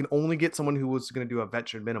anyone. They can only get someone who was going to do a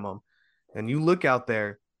veteran minimum. And you look out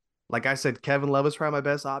there, like I said, Kevin Love is probably my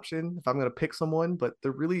best option if I'm going to pick someone, but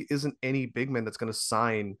there really isn't any big man that's going to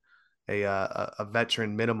sign a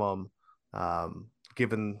veteran minimum,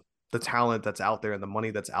 given the talent that's out there and the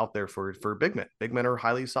money that's out there for big men. Big men are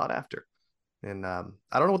highly sought after. And I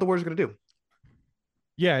don't know what the Warriors are going to do.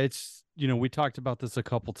 Yeah, it's, we talked about this a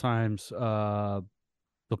couple times the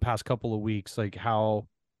past couple of weeks, like how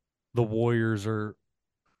the Warriors are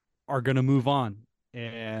going to move on.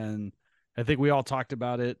 And I think we all talked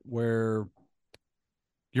about it, where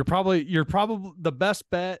you're probably the best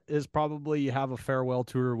bet is probably you have a farewell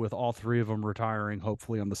tour with all three of them retiring,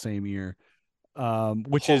 hopefully on the same year.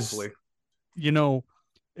 Which hopefully. Is,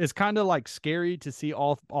 it's kind of like scary to see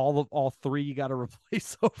all three you got to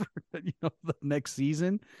replace over, the next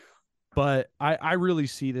season. But I really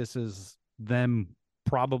see this as them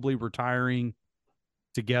probably retiring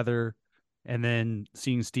together, and then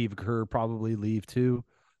seeing Steve Kerr probably leave too,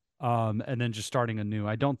 and then just starting anew.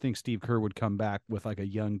 I don't think Steve Kerr would come back with like a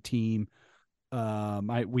young team.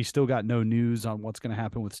 We still got no news on what's going to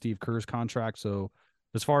happen with Steve Kerr's contract. So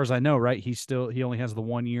as far as I know, right, he only has the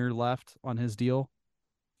 1 year left on his deal.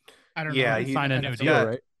 I don't Yeah, know. he Sign a new deal,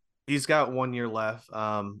 right? He's got 1 year left.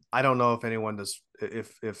 I don't know if anyone does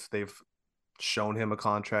if they've shown him a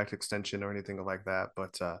contract extension or anything like that,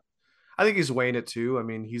 but I think he's weighing it too. I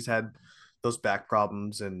mean, he's had those back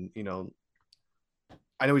problems, and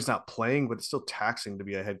I know he's not playing, but it's still taxing to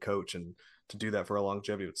be a head coach and to do that for a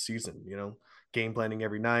longevity of season. Game planning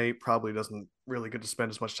every night, probably doesn't really get to spend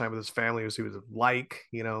as much time with his family as he would like.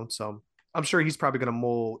 So I'm sure he's probably going to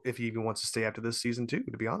mull if he even wants to stay after this season too.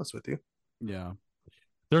 To be honest with you, Yeah.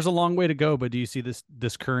 There's a long way to go, but do you see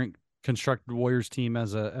this current constructed Warriors team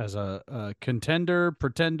as a contender,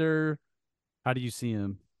 pretender? How do you see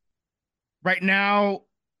him? Right now,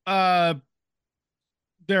 they're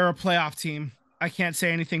a playoff team. I can't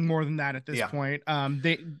say anything more than that at this point.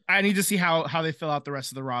 I need to see how they fill out the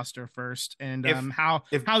rest of the roster first, and how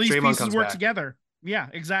these Draymond pieces work back together. Yeah,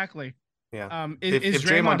 exactly. Yeah. If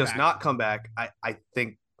Draymond does not come back, I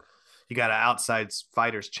think you got an outside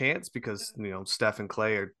fighter's chance because Steph and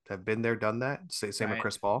Clay have been there, done that. Same with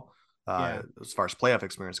Chris Paul, as far as playoff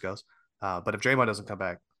experience goes. But if Draymond doesn't come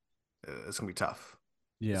back, it's gonna be tough.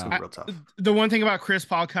 Yeah, it's gonna be real tough. The one thing about Chris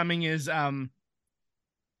Paul coming is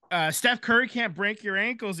Steph Curry can't break your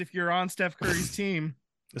ankles if you're on Steph Curry's team.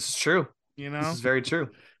 This is true. This is very true.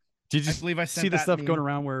 Did you see the stuff going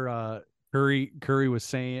around where Curry was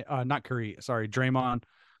saying, not Curry, sorry, Draymond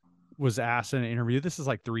was asked in an interview. This is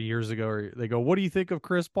like 3 years ago. Or they go, "What do you think of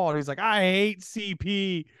Chris Paul?" And he's like, "I hate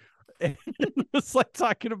CP." And it's like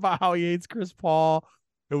talking about how he hates Chris Paul.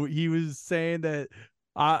 He was saying that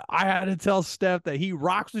I had to tell Steph that he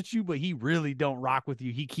rocks with you, but he really don't rock with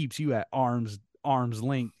you. He keeps you at arm's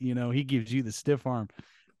length. He gives you the stiff arm.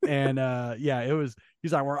 And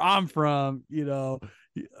he's like, where I'm from,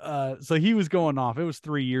 so he was going off. It was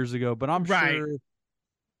 3 years ago, but I'm sure.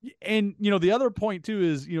 And the other point too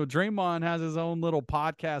is Draymond has his own little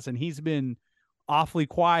podcast, and he's been awfully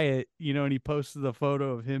quiet, and he posted the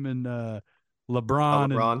photo of him and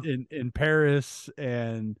LeBron. In Paris,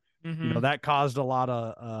 and that caused a lot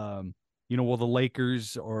of will the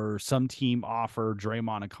Lakers or some team offer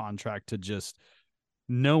Draymond a contract to just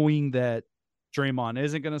knowing that Draymond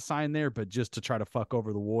isn't going to sign there, but just to try to fuck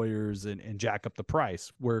over the Warriors and jack up the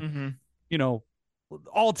price, where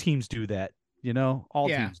all teams do that.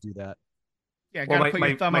 Teams do that. Yeah, gotta put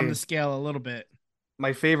your thumb on the scale a little bit.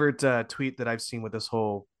 My favorite tweet that I've seen with this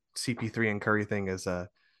whole CP3 and Curry thing is it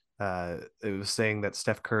was saying that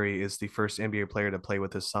Steph Curry is the first NBA player to play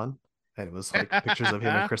with his son, and it was like pictures of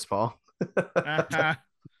him and Chris Paul.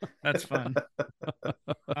 That's fun. Oh,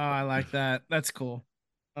 I like that. That's cool.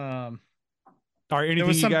 All right,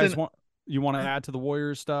 anything you guys want to add to the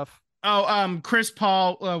Warriors stuff? Oh, Chris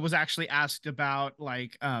Paul was actually asked about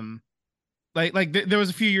there was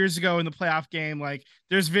a few years ago in the playoff game, like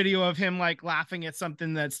there's video of him like laughing at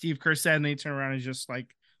something that Steve Kerr said, and then he turned around and just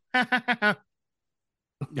like and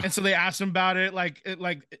so they asked him about it, like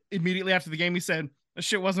immediately after the game he said the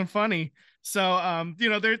shit wasn't funny. So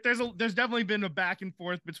there's definitely been a back and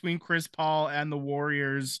forth between Chris Paul and the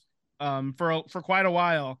Warriors for quite a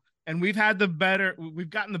while, and we've gotten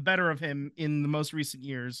the better of him in the most recent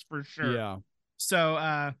years for sure. Yeah.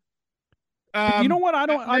 So you know what?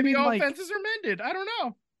 Maybe all fences are mended. I don't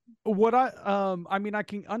know. What I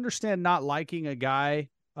can understand not liking a guy,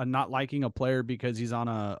 not liking a player because he's on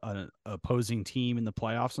an opposing team in the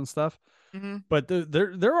playoffs and stuff. Mm-hmm. But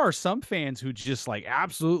there are some fans who just like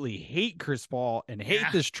absolutely hate Chris Paul and hate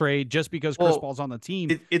this trade just because Chris Paul's on the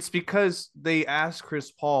team. It's because they asked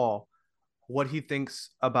Chris Paul what he thinks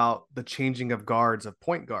about the changing of guards, of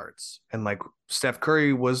point guards, and like Steph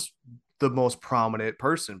Curry was the most prominent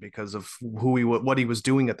person because of what he was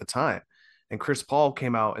doing at the time. And Chris Paul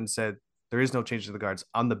came out and said, there is no change to the guards.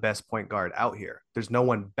 I'm the best point guard out here. There's no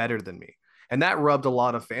one better than me. And that rubbed a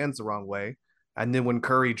lot of fans the wrong way. And then when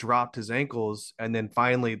Curry dropped his ankles and then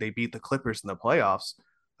finally they beat the Clippers in the playoffs,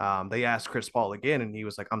 they asked Chris Paul again, and he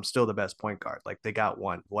was like, I'm still the best point guard. Like they got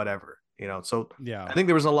one, whatever, So yeah, I think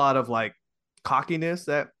there was a lot of like cockiness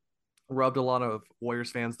that rubbed a lot of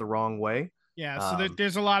Warriors fans the wrong way. Yeah, so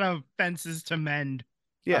there's a lot of fences to mend.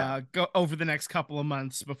 Go over the next couple of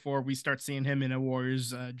months before we start seeing him in a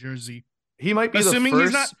Warriors jersey. He might be assuming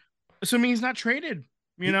he's not traded.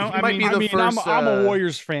 I'm a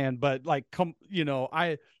Warriors fan, but like,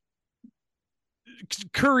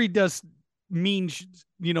 Curry does mean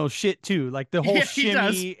shit too. Like the whole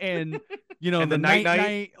shimmy and and the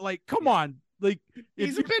night. Like, come on, Like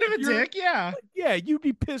He's a bit of a dick. Yeah. Yeah, you'd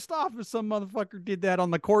be pissed off if some motherfucker did that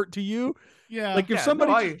on the court to you. Yeah. Like if Yeah,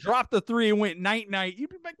 somebody no, just dropped the 3 and went night, you'd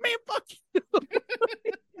be like, man, fuck you.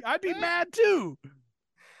 I'd be mad too.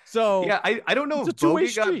 So Yeah, I don't know it's if a two-way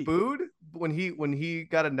Bogut got street. booed when he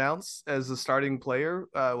got announced as a starting player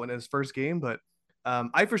when his first game, but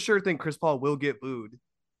I for sure think Chris Paul will get booed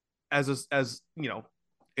as you know,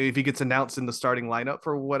 if he gets announced in the starting lineup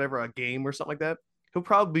for whatever, a game or something like that. He'll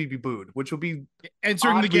probably be booed, which will be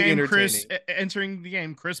Entering the oddly game, Chris. entertaining. Entering the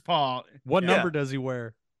game, Chris Paul. What Yeah. number does he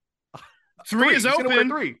wear? Three is He's gonna wear open.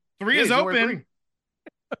 three. Three Yeah, is he's gonna wear open. three.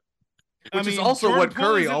 I Which is mean, also Jordan what Poole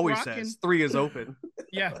Curry isn't always rocking. says. 3 is open.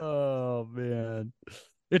 Yeah. Oh man.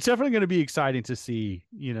 It's definitely going to be exciting to see,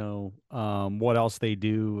 what else they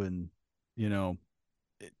do, and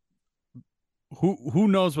who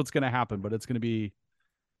knows what's going to happen, but it's going to be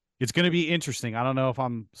interesting. I don't know if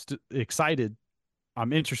I'm excited.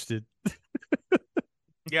 I'm interested.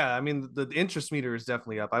 Yeah, I mean the interest meter is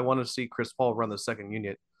definitely up. I want to see Chris Paul run the second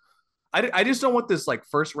unit. I just don't want this like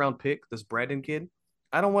first round pick, this Brandon kid.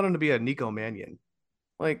 I don't want him to be a Nico Mannion.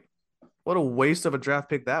 Like, what a waste of a draft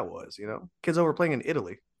pick that was. Kids over playing in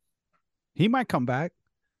Italy. He might come back.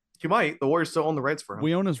 He might. The Warriors still own the rights for him.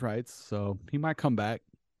 We own his rights, so he might come back.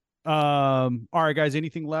 All right, guys.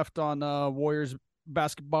 Anything left on Warriors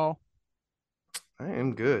basketball? I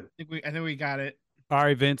am good. I think we got it. All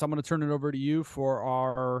right, Vince. I'm going to turn it over to you for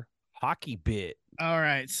our hockey bit. All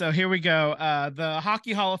right, so here we go. The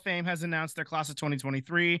Hockey Hall of Fame has announced their class of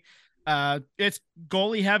 2023. It's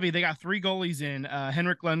goalie heavy. They got 3 goalies in: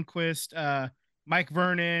 Henrik Lundqvist, Mike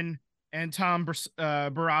Vernon, and Tom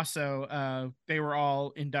Barrasso. They were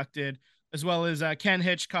all inducted, as well as Ken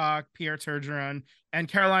Hitchcock, Pierre Turgeon, and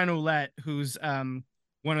Caroline Ouellette, who's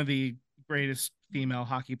one of the greatest female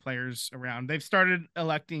hockey players around. They've started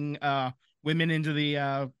electing women into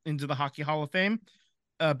the Hockey Hall of Fame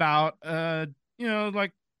about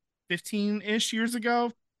like 15-ish years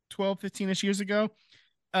ago, 12, 15-ish years ago.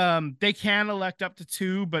 They can elect up to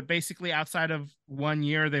 2, but basically outside of 1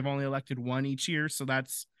 year, they've only elected 1 each year. So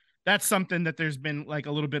that's something that there's been like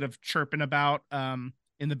a little bit of chirping about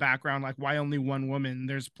in the background, like why only 1 woman?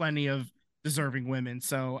 There's plenty of deserving women.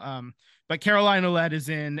 So but Caroline Ouellette is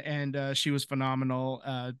in, and she was phenomenal.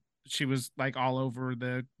 She was like all over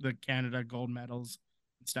the Canada gold medals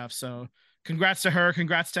and stuff. So congrats to her.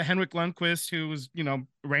 Congrats to Henrik Lundqvist, who was,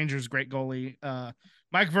 Rangers' great goalie.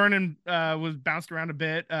 Mike Vernon was bounced around a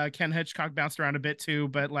bit. Ken Hitchcock bounced around a bit too,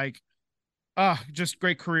 but just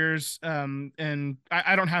great careers. And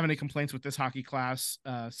I don't have any complaints with this hockey class.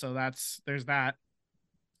 So there's that.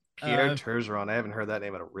 Pierre Turgeon. I haven't heard that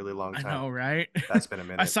name in a really long time. I know, right? That's been a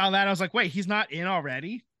minute. I saw that. I was like, wait, he's not in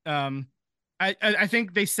already. I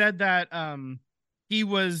think they said that he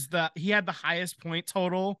had the highest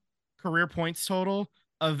career points total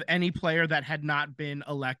of any player that had not been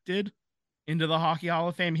elected into the Hockey Hall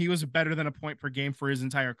of Fame. He was better than a point per game for his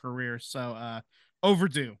entire career. So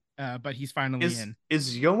overdue, but he's finally in.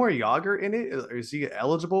 Is Yomar Yager in it? Or is he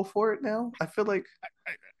eligible for it now? I feel like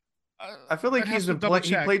he's been playing.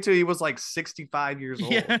 He played till he was like 65 years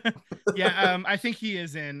old. Yeah. I think he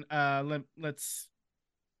is in. Let's.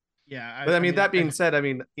 Yeah. But I mean, that being said,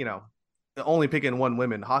 only picking 1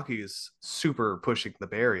 woman, hockey is super pushing the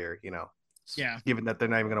barrier. Yeah. Given that they're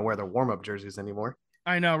not even going to wear their warm-up jerseys anymore.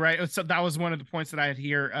 I know, right? So that was one of the points that I had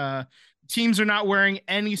here. Teams are not wearing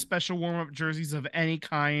any special warm-up jerseys of any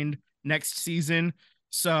kind next season.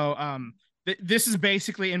 So this is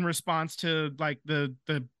basically in response to like the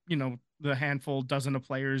handful dozen of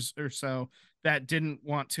players or so that didn't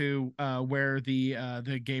want to wear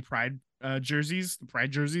the gay pride jerseys, the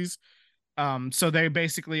pride jerseys. So they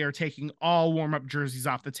basically are taking all warm-up jerseys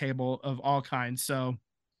off the table of all kinds. So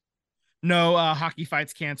no Hockey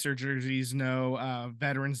Fights Cancer jerseys, no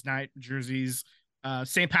Veterans Night jerseys,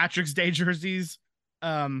 St. Patrick's Day jerseys,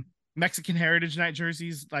 Mexican Heritage Night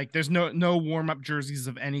jerseys. Like there's no warm-up jerseys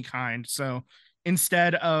of any kind. So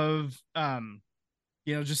instead of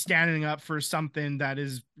just standing up for something that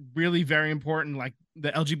is really very important, like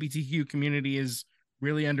the LGBTQ community is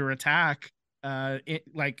really under attack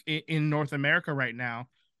in North America right now.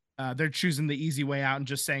 They're choosing the easy way out and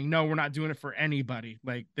just saying, no, we're not doing it for anybody.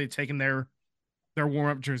 Like they've taken their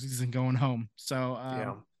warm-up jerseys and going home.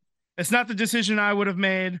 So it's not the decision I would have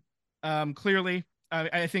made. Clearly,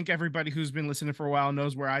 I think everybody who's been listening for a while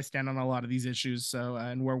knows where I stand on a lot of these issues. So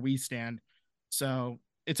and where we stand. So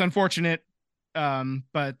it's unfortunate,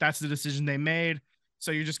 but that's the decision they made.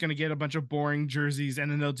 So you're just going to get a bunch of boring jerseys,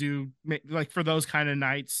 and then they'll do like for those kind of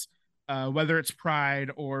nights, whether it's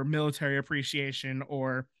Pride or Military Appreciation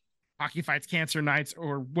or Hockey Fights Cancer Nights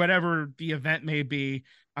or whatever the event may be.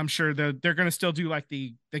 I'm sure they're going to still do like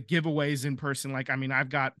the giveaways in person. Like, I mean, I've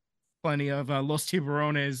got plenty of Los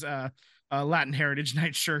Tiburones Latin Heritage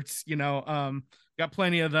Night shirts, got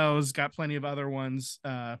plenty of those, got plenty of other ones,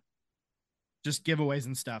 just giveaways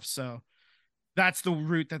and stuff. So that's the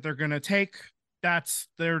route that they're going to take. That's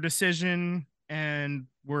their decision, and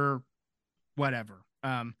we're whatever.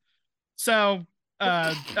 Gonna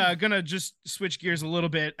just switch gears a little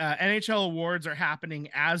bit. NHL awards are happening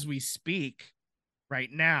as we speak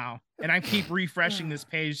right now, and I keep refreshing this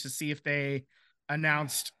page to see if they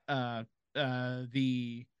announced the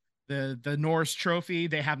Norris Trophy.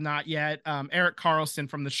 They have not yet. Erik Karlsson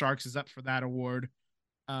from the Sharks is up for that award.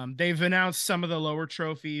 They've announced some of the lower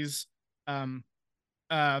trophies.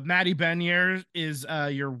 Matty Beniers is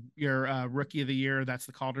your rookie of the year. That's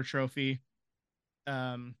the Calder Trophy.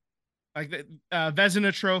 Like the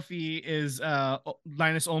Vezina Trophy is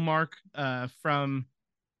Linus Ullmark from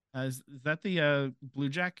is that the Blue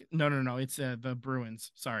Jacket? No, it's the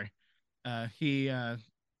Bruins. Sorry.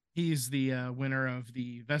 He's the winner of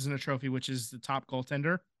the Vezina Trophy, which is the top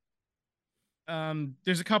goaltender.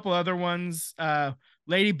 There's a couple other ones.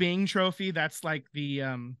 Lady Byng Trophy, that's like the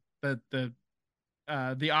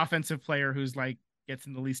offensive player who's like gets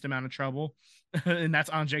in the least amount of trouble, and that's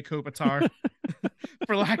Anze Kopitar.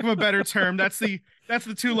 For lack of a better term, that's the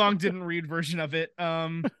too long didn't read version of it.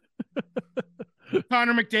 Connor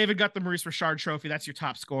McDavid got the Maurice Richard Trophy. That's your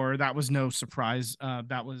top scorer. That was no surprise.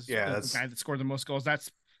 That was the guy that scored the most goals.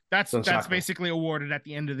 That's basically awarded at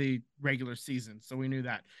the end of the regular season. So we knew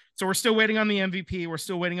that. So we're still waiting on the MVP. We're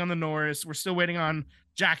still waiting on the Norris. We're still waiting on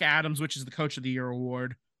Jack Adams, which is the Coach of the Year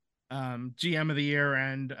award, GM of the Year,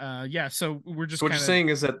 and So we're just. So what you're saying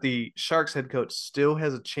is that the Sharks head coach still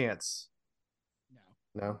has a chance.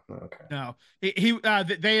 No. Okay. No.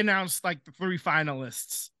 They announced like the 3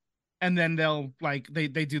 finalists, and then they'll like they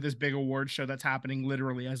do this big award show that's happening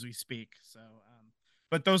literally as we speak. So.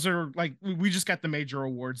 But those are like, we just got the major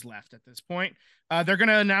awards left at this point. They're going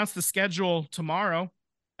to announce the schedule tomorrow.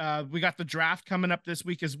 We got the draft coming up this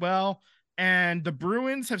week as well. And the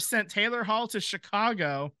Bruins have sent Taylor Hall to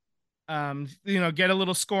Chicago, get a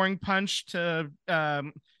little scoring punch to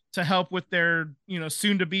help with their,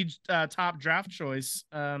 soon to be top draft choice.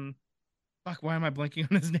 Why am I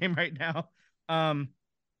blanking on his name right now?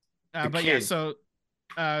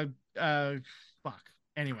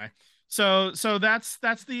 Anyway. So that's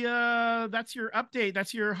your update.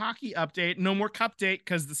 That's your hockey update. No more cup date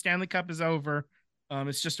because the Stanley Cup is over.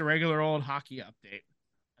 It's just a regular old hockey update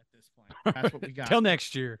at this point. That's what we got. Till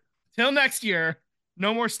next year.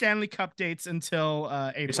 No more Stanley Cup dates until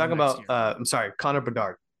April. You're talking about I'm sorry, Connor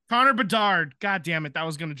Bedard. Connor Bedard. God damn it. That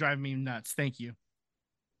was going to drive me nuts. Thank you.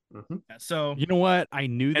 Mm-hmm. So you know what? I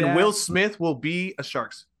knew that. And Will Smith will be a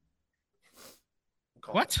Sharks.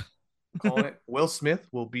 What? Calling it. Will Smith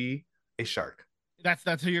will be a Shark. That's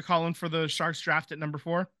who you're calling for the Sharks draft at number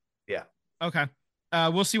 4? Yeah. Okay.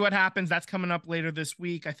 We'll see what happens. That's coming up later this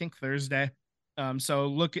week, I think Thursday. So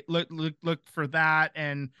look for that,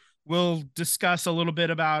 and we'll discuss a little bit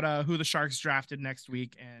about who the Sharks drafted next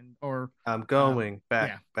week, I'm going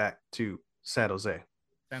back to San Jose.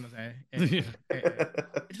 San Jose. It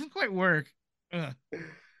doesn't quite work. Ugh.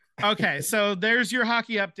 Okay, so there's your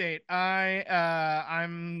hockey update.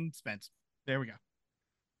 I'm spent. There we go.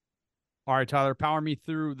 All right, Tyler, power me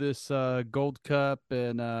through this Gold Cup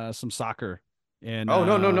and some soccer. And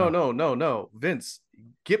no, Vince,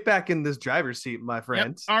 get back in this driver's seat, my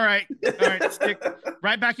friend. Yep. All right, stick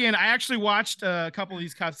right back in. I actually watched a couple of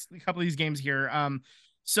these games here.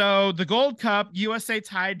 So the Gold Cup, USA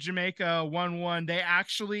tied Jamaica 1-1. They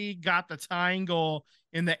actually got the tying goal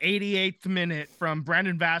in the 88th minute from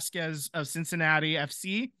Brandon Vasquez of Cincinnati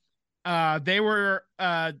FC.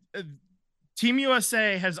 Team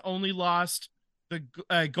USA has only lost the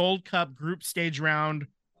Gold Cup group stage round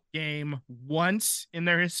game once in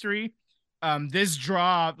their history. This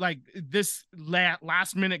draw, like this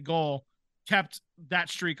last minute goal, kept that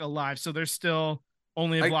streak alive. So they're still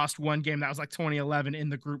only have lost one game. That was like 2011 in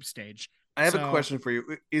the group stage. I have a question for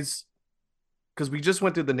you. Is because we just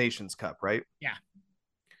went through the Nations Cup, right? Yeah.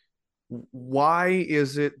 Why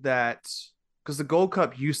is it that because the Gold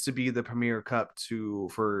Cup used to be the premier cup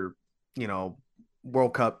for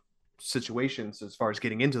World Cup situations as far as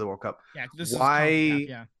getting into the World Cup. Yeah.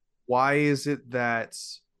 Why is it that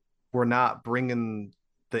we're not bringing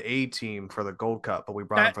the A team for the Gold Cup, but we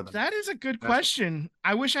brought them for them? That is a good question.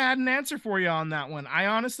 I wish I had an answer for you on that one. I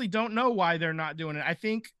honestly don't know why they're not doing it. I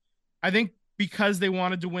think because they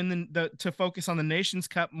wanted to win to focus on the Nations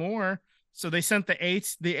Cup more, so they sent the A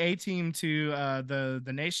team to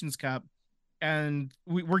the Nations Cup. and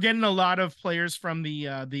we're getting a lot of players from the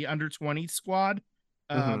under 20 squad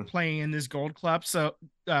Mhm. playing in this Gold Cup. So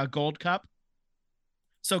Gold Cup.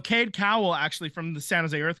 So Cade Cowell, actually from the San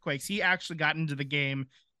Jose Earthquakes, he actually got into the game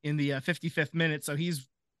in the 55th minute. So he's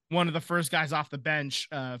one of the first guys off the bench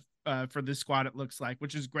for this squad. It looks like,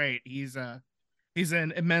 which is great. He's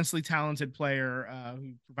an immensely talented player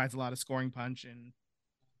who provides a lot of scoring punch, and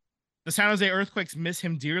the San Jose Earthquakes miss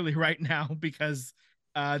him dearly right now because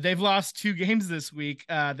they've lost 2 games this week.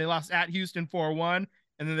 They lost at Houston 4-1,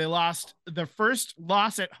 and then they lost the first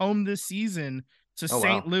loss at home this season to Oh,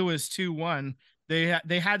 St. wow. Louis 2-1.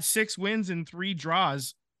 They had 6 wins and 3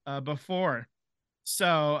 draws before.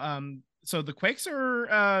 So the Quakes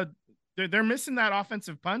are they're missing that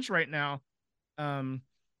offensive punch right now.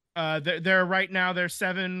 They're right now they're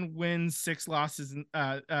 7 wins, 6 losses,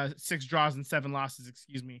 and 6 draws and 7 losses.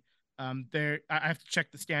 Excuse me. I have to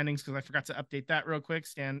check the standings because I forgot to update that real quick.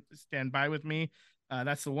 Stand by with me.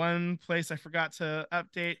 That's the one place I forgot to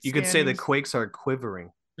update. You could say the standings. Quakes are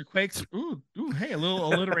quivering. The Quakes. Ooh, hey, a little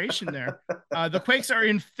alliteration there. The Quakes are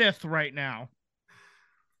in 5th right now.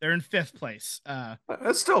 They're in 5th place.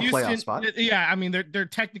 That's still a playoff spot. Yeah, I mean they're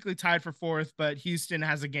technically tied for 4th, but Houston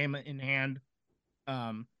has a game in hand.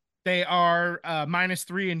 They are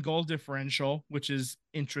 -3 in goal differential, which is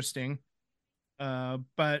interesting.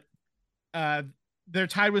 But they're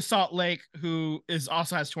tied with Salt Lake, who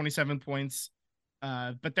also has 27 points.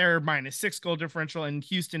 But they're -6 goal differential, and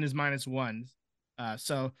Houston is -1.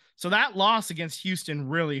 So that loss against Houston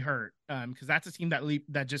really hurt because that's a team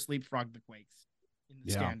that just leapfrogged the Quakes in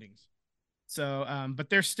the standings. So, but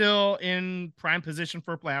they're still in prime position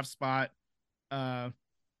for a playoff spot.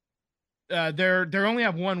 They're only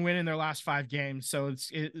have 1 win in their last 5 games, so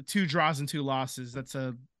it's 2 draws and 2 losses. That's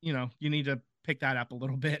you need to pick that up a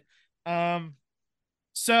little bit.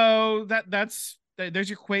 So there's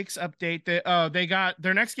your Quakes update. They got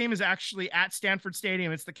their next game is actually at Stanford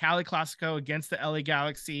Stadium. It's the Cali Classico against the LA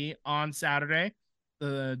Galaxy on Saturday,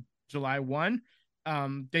 the July 1.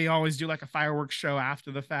 They always do like a fireworks show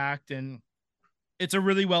after the fact, and it's a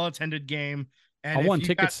really well attended game. And I won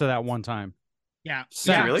tickets to that one time. Yeah.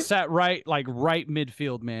 Sat right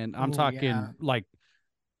midfield, man. I'm talking like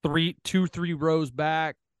 3 rows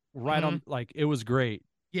back, right on. Like, it was great.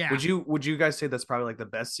 Yeah. Would you guys say that's probably like the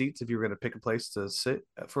best seats if you were going to pick a place to sit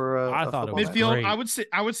for I thought it was midfield? Great.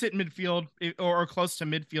 I would sit midfield or close to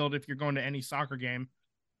midfield if you're going to any soccer game.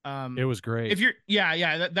 It was great. If you're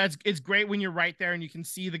it's great when you're right there and you can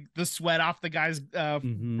see the sweat off the guy's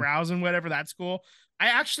brows and whatever. That's cool. I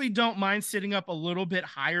actually don't mind sitting up a little bit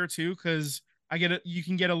higher too, because you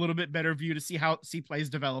can get a little bit better view to see how plays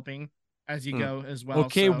developing as you go as well.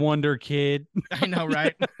 Okay, so. Wonder Kid. I know,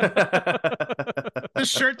 right? The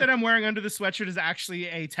shirt that I'm wearing under the sweatshirt is actually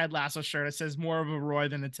a Ted Lasso shirt. It says more of a Roy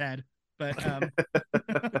than a Ted. But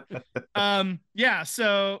yeah.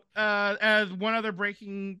 So one other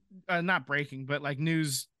not breaking, but like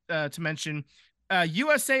news to mention,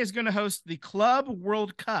 USA is going to host the Club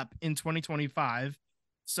World Cup in 2025.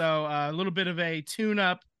 So a little bit of a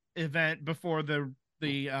tune-up event before the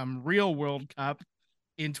real World Cup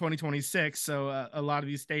in 2026. So a lot of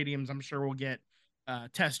these stadiums, I'm sure, will get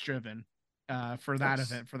test driven for that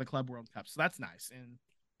event for the Club World Cup. So that's nice.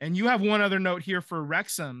 And you have one other note here for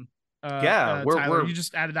Wrexham. Tyler, you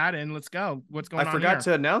just added that in. Let's go. What's going on? I forgot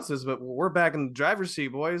to announce this, but we're back in the driver's seat,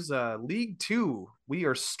 boys. League 2. We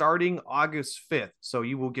are starting August 5th, so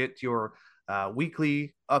you will get your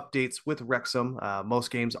weekly updates with Wrexham.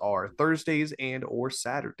 Most games are Thursdays and or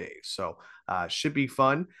Saturdays, so should be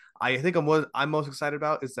fun. I think I'm most excited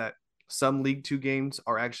about is that some League 2 games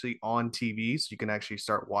are actually on TV, so you can actually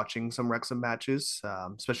start watching some Wrexham matches,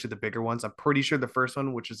 especially the bigger ones. I'm pretty sure the first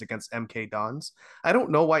one, which is against MK Dons. I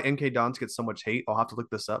don't know why MK Dons get so much hate. I'll have to look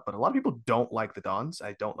this up, but a lot of people don't like the Dons.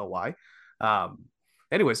 I don't know why.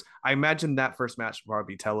 Anyways, I imagine that first match will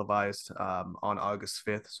probably be televised on August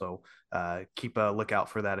 5th, so keep a lookout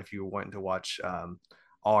for that if you're wanting to watch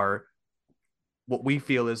what we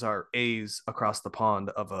feel is our A's across the pond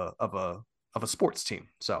of a sports team.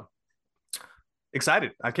 So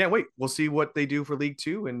excited. I can't wait. We'll see what they do for League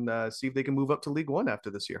 2 and see if they can move up to League 1 after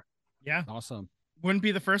this year. Yeah. Awesome. Wouldn't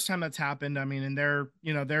be the first time that's happened. I mean, and they're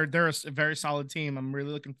a very solid team. I'm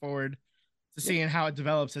really looking forward to seeing how it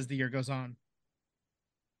develops as the year goes on.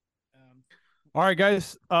 All right,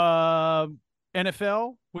 guys.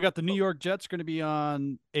 NFL, we got the New York Jets going to be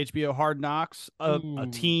on HBO Hard Knocks. A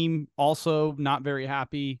team also not very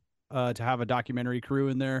happy to have a documentary crew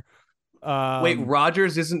in there. Wait,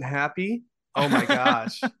 Rodgers isn't happy? Oh my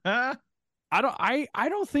gosh. I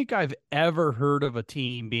don't think I've ever heard of a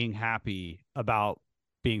team being happy about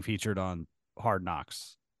being featured on Hard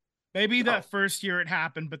Knocks. Maybe that first year it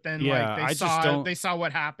happened, but then Yeah, like I just don't. they saw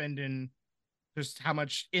what happened and just how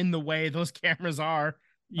much in the way those cameras are.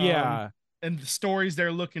 Yeah, And the stories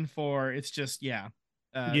they're looking for. It's just yeah.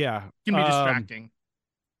 can be distracting.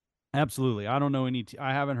 Absolutely. I don't know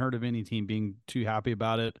I haven't heard of any team being too happy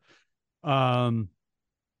about it.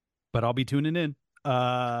 But I'll be tuning in.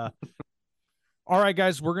 All right,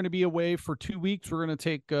 guys, we're going to be away for 2 weeks. We're going to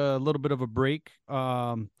take a little bit of a break.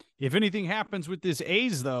 If anything happens with this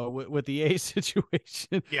A's, though, with the A's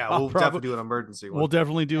situation, yeah, we'll definitely do an emergency one. We'll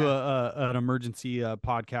definitely do an emergency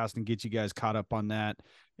podcast and get you guys caught up on that,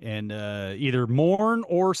 and either mourn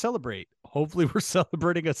or celebrate. Hopefully, we're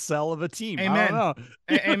celebrating a sell of a team. Amen. I don't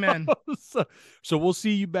know. Amen. So we'll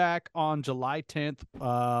see you back on July 10th.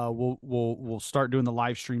 We'll start doing the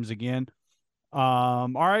live streams again. All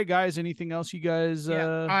right, guys. Anything else you guys?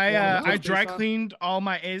 I dry cleaned all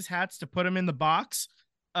my A's hats to put them in the box.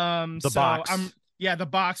 The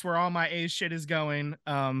box where all my A's shit is going.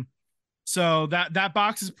 So that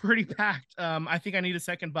box is pretty packed. I think I need a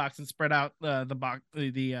second box and spread out the box,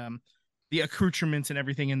 the accoutrements and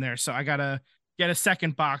everything in there. So I gotta get a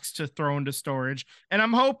second box to throw into storage, and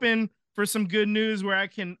I'm hoping for some good news where I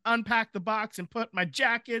can unpack the box and put my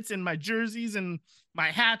jackets and my jerseys and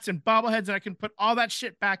my hats and bobbleheads, and I can put all that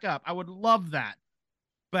shit back up. I would love that,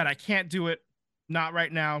 but I can't do it. Not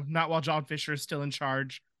right now. Not while John Fisher is still in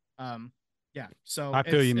charge. Yeah. So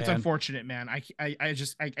it's unfortunate, man. I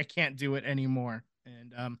just can't do it anymore.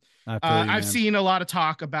 And I've seen a lot of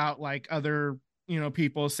talk about like other,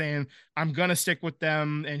 people saying I'm going to stick with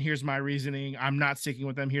them and here's my reasoning. I'm not sticking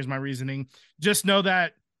with them. Here's my reasoning. Just know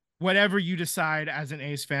that whatever you decide as an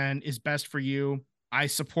A's fan is best for you. I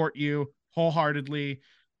support you wholeheartedly.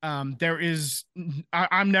 I'm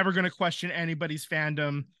never going to question anybody's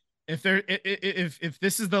fandom. If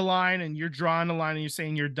this is the line and you're drawing a line and you're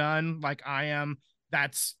saying you're done, like I am,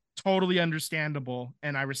 that's totally understandable,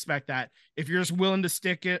 and I respect that. If you're just willing to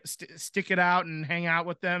stick it out and hang out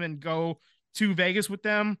with them and go to Vegas with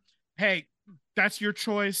them, hey, that's your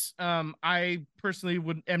choice. I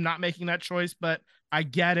personally am not making that choice, but I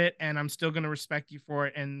get it, and I'm still going to respect you for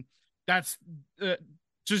it. And that's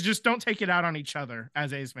just don't take it out on each other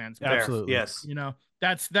as A's fans. Absolutely, yes.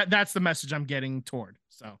 That's the message I'm getting toward.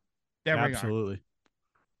 So there we are. Absolutely.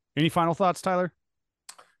 Any final thoughts, Tyler?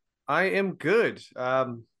 I am good.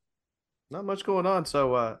 Not much going on,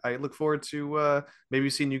 so I look forward to maybe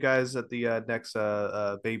seeing you guys at the next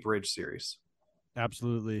Bay Bridge series.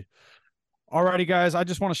 Absolutely. Alrighty, guys. I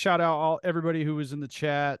just want to shout out everybody who was in the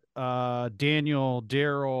chat. Daniel,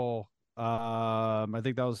 Daryl. I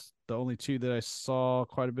think that was the only two that I saw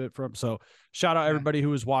quite a bit from. So shout out everybody who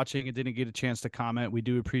was watching and didn't get a chance to comment. We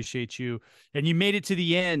do appreciate you, and you made it to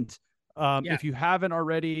the end. If you haven't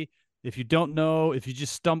already, if you don't know, if you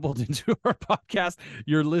just stumbled into our podcast,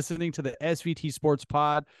 you're listening to the SVT Sports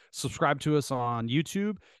Pod. Subscribe to us on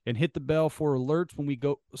YouTube and hit the bell for alerts when we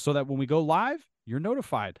go, so that when we go live, you're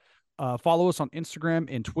notified. Follow us on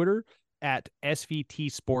Instagram and Twitter at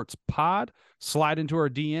SVT Sports Pod. Slide into our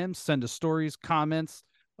DMs, send us stories, comments.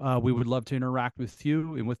 We would love to interact with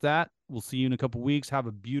you. And with that, we'll see you in a couple weeks. Have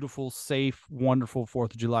a beautiful, safe, wonderful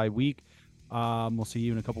 4th of July week. We'll see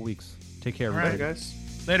you in a couple weeks. Take care, everybody. All right, guys.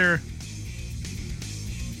 Later.